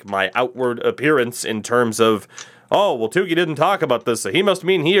look, like my outward appearance in terms of, oh, well, Toogie didn't talk about this, so he must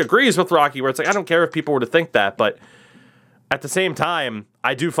mean he agrees with Rocky, where it's like, I don't care if people were to think that, but at the same time,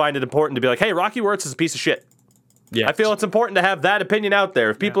 I do find it important to be like, hey, Rocky Wirtz is a piece of shit. Yeah, I feel it's important to have that opinion out there.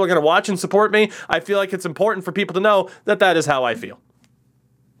 If people are going to watch and support me, I feel like it's important for people to know that that is how I feel.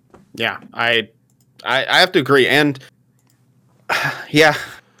 Yeah, I have to agree. And yeah,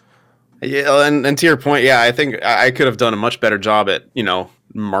 and to your point, yeah, I think I could have done a much better job at,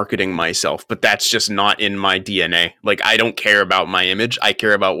 marketing myself, but that's just not in my DNA. Like, I don't care about my image. I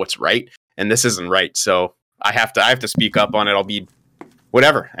care about what's right, and this isn't right. So I have to speak up on it. I'll be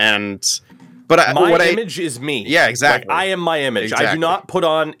whatever. But my image is me. Yeah, exactly. Like, I am my image. Exactly. I do not put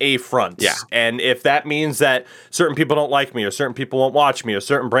on a front. Yeah. And if that means that certain people don't like me, or certain people won't watch me, or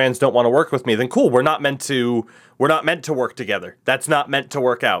certain brands don't want to work with me, then cool. We're not meant to work together. That's not meant to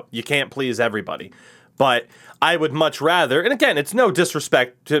work out. You can't please everybody. But I would much rather, and again, it's no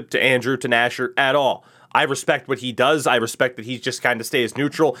disrespect to Andrew, to Nasher at all. I respect what he does. I respect that he just kind of stays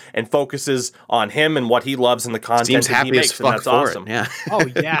neutral and focuses on him and what he loves and the content that he makes, and that's awesome. Yeah. Oh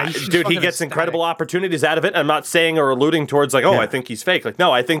yeah, dude, he gets incredible opportunities out of it. I'm not saying or alluding towards like, I think he's fake. Like,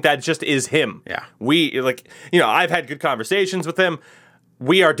 no, I think that just is him. Yeah. I've had good conversations with him.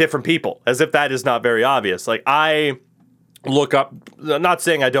 We are different people, as if that is not very obvious. Like, I look up, I'm not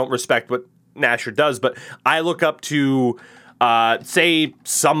saying I don't respect what Nasher does, but I look up to say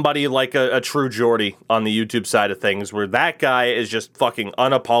somebody like a True Geordie on the YouTube side of things, where that guy is just fucking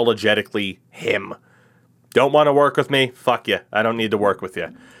unapologetically him. Don't want to work with me? Fuck you. I don't need to work with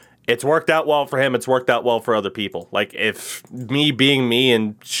you. It's worked out well for him. It's worked out well for other people. Like, if me being me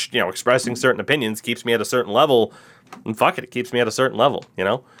and, expressing certain opinions keeps me at a certain level, then fuck it. It keeps me at a certain level,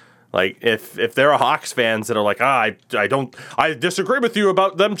 Like, if there are Hawks fans that are like, I disagree with you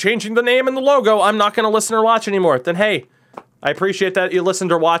about them changing the name and the logo, I'm not going to listen or watch anymore, then hey, I appreciate that you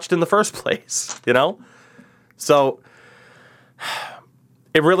listened or watched in the first place, So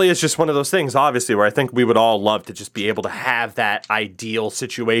it really is just one of those things, obviously, where I think we would all love to just be able to have that ideal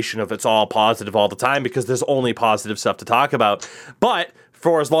situation of it's all positive all the time because there's only positive stuff to talk about. But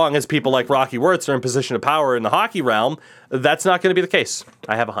for as long as people like Rocky Wirtz are in position of power in the hockey realm, that's not going to be the case.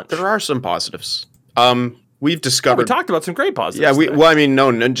 I have a hunch. There are some positives. We've discovered. We talked about some great positives. Yeah, well, I mean,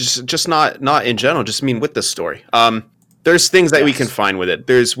 no, just not in general. Just mean with this story. There's things that we can find with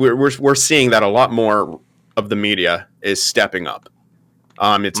it. We're seeing that a lot more of the media is stepping up.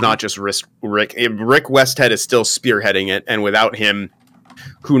 It's not just Rick Westhead is still spearheading it, and without him,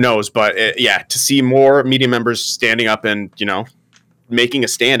 who knows? But to see more media members standing up and making a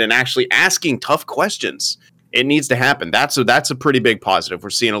stand and actually asking tough questions, it needs to happen. That's a pretty big positive.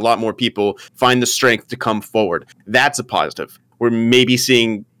 We're seeing a lot more people find the strength to come forward. That's a positive. We're maybe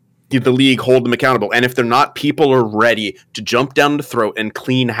seeing the league hold them accountable, and if they're not, people are ready to jump down the throat and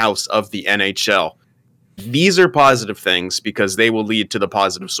clean house of the NHL. These are positive things because they will lead to the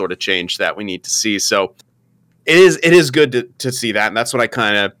positive sort of change that we need to see. So it is good to see that. And that's what I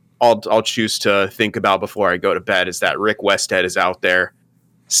kind of I'll choose to think about before I go to bed, is that Rick Westhead is out there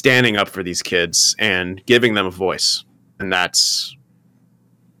standing up for these kids and giving them a voice. And that's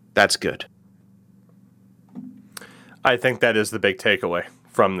good. I think that is the big takeaway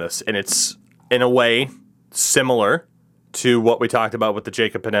from this. And it's, in a way, similar to what we talked about with the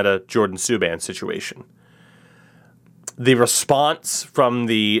Jacob Panetta, Jordan Subban situation. The response from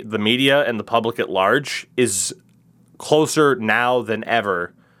the media and the public at large is closer now than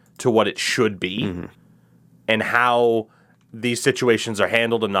ever to what it should be, and how these situations are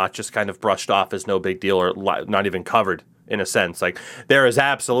handled and not just kind of brushed off as no big deal or not even covered in a sense. Like, there is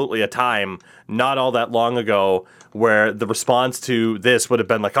absolutely a time not all that long ago where the response to this would have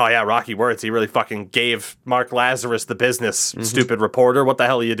been like, oh yeah, Rocky Wirtz, he really fucking gave Mark Lazarus the business, stupid reporter. What the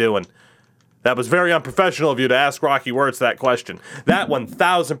hell are you doing? That was very unprofessional of you to ask Rocky Wirtz that question. That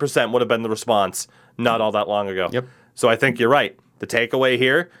 1,000% would have been the response not all that long ago. Yep. So I think you're right. The takeaway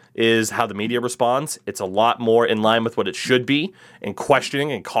here is how the media responds. It's a lot more in line with what it should be in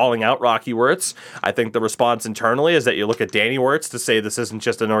questioning and calling out Rocky Wirtz. I think the response internally is that you look at Danny Wirtz to say this isn't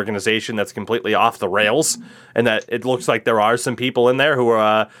just an organization that's completely off the rails, and that it looks like there are some people in there who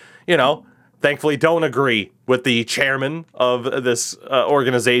are, thankfully don't agree with the chairman of this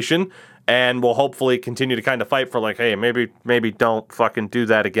organization, and will hopefully continue to kind of fight for like, hey, maybe don't fucking do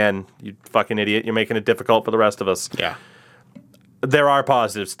that again, you fucking idiot. You're making it difficult for the rest of us. Yeah. There are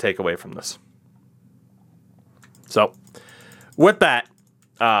positives to take away from this. So, with that,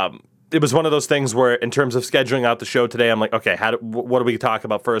 it was one of those things where, in terms of scheduling out the show today, I'm like, okay, what do we talk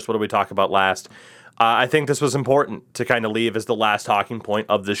about first? What do we talk about last? I think this was important to kind of leave as the last talking point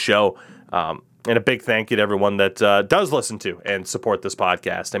of the show. And a big thank you to everyone that does listen to and support this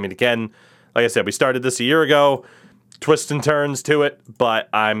podcast. I mean, again, like I said, we started this a year ago. Twists and turns to it, but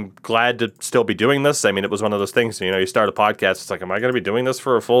I'm glad to still be doing this. I mean, it was one of those things, you start a podcast, it's like, am I going to be doing this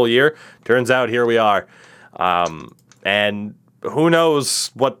for a full year? Turns out, here we are. And who knows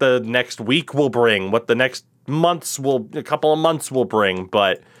what the next week will bring, what the next a couple of months will bring,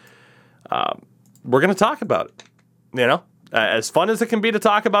 but we're going to talk about it, as fun as it can be to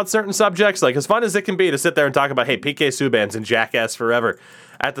talk about certain subjects, like as fun as it can be to sit there and talk about, hey, PK Subban's in Jackass Forever.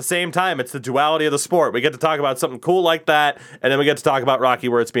 At the same time, it's the duality of the sport. We get to talk about something cool like that, and then we get to talk about Rocky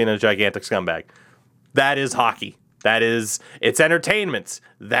Wirtz being a gigantic scumbag. That is hockey. It's entertainment.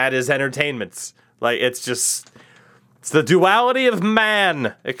 That is entertainment. Like, it's the duality of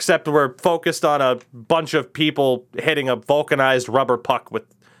man, except we're focused on a bunch of people hitting a vulcanized rubber puck with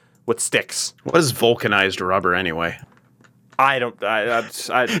sticks. What is vulcanized rubber anyway?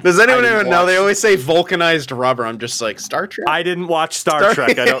 Does anyone even know? They always say vulcanized rubber. I'm just like, Star Trek? I didn't watch Star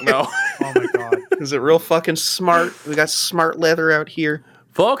Trek. I don't know. Oh my god. Is it real fucking smart? We got smart leather out here.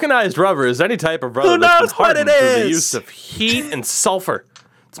 Vulcanized rubber is any type of rubber that's been hardened through the use of heat and sulfur.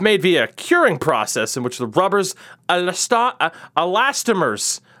 It's made via a curing process in which the rubber's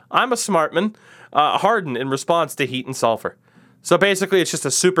elastomers, I'm a smartman, harden in response to heat and sulfur. So basically, it's just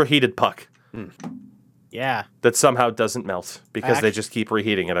a superheated puck. Yeah. That somehow doesn't melt because they just keep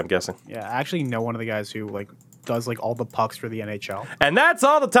reheating it, I'm guessing. Yeah, I actually know one of the guys who does all the pucks for the NHL. And that's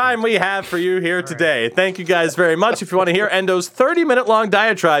all the time we have for you here today. Right. Thank you guys very much. If you want to hear Endo's 30-minute long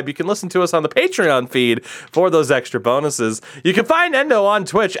diatribe, you can listen to us on the Patreon feed for those extra bonuses. You can find Endo on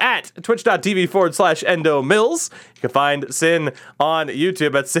Twitch at twitch.tv/Endo Mills. You can find Sin on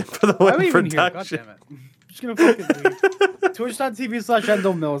YouTube at Sin for the Win Production. I'm just going to fucking leave.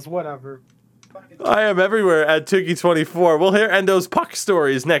 Twitch.tv/Endo Mills, whatever. I am everywhere at Toogie24. We'll hear Endo's puck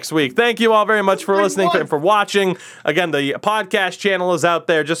stories next week. Thank you all very much for listening and for watching. Again, the podcast channel is out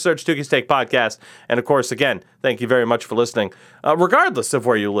there. Just search Toogie's Take Podcast. And of course, again, thank you very much for listening. Regardless of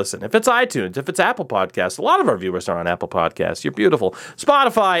where you listen, if it's iTunes, if it's Apple Podcasts, a lot of our viewers are on Apple Podcasts. You're beautiful.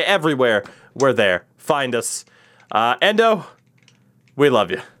 Spotify, everywhere. We're there. Find us. Endo, we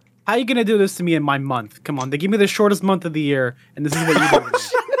love you. How are you going to do this to me in my month? Come on, they give me the shortest month of the year, and this is what you do to me.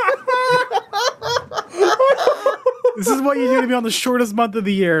 This is what you do to me on the shortest month of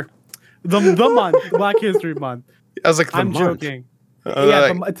the year. The month, Black History Month. I was like, I'm joking.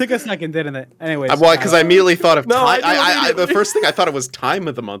 Yeah, it took a second, didn't it? Anyways. Well, because I immediately thought of time. The first thing I thought it was time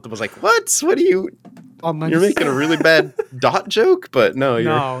of the month. I was like, what? What are you... You're making a really bad dot joke? But no,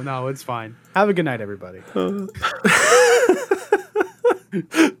 No, it's fine. Have a good night, everybody.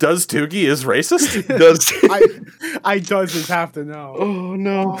 Does Toogie is racist? I just have to know. Oh,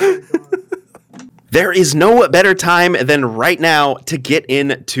 no. There is no better time than right now to get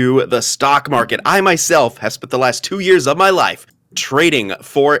into the stock market. I myself have spent the last 2 years of my life trading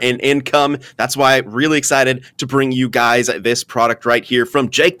for an income. That's why I'm really excited to bring you guys this product right here from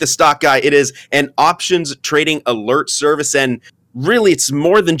Jake the Stock Guy. It is an options trading alert service, and really it's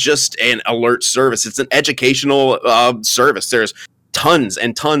more than just an alert service. It's an educational service. There's tons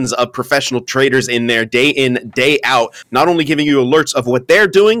and tons of professional traders in there day in, day out, not only giving you alerts of what they're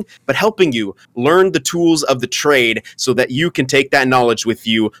doing, but helping you learn the tools of the trade so that you can take that knowledge with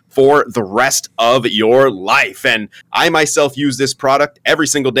you for the rest of your life. And I myself use this product every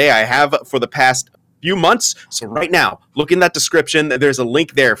single day. I have for the past few months. So right now, look in that description. There's a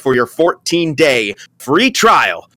link there for your 14-day free trial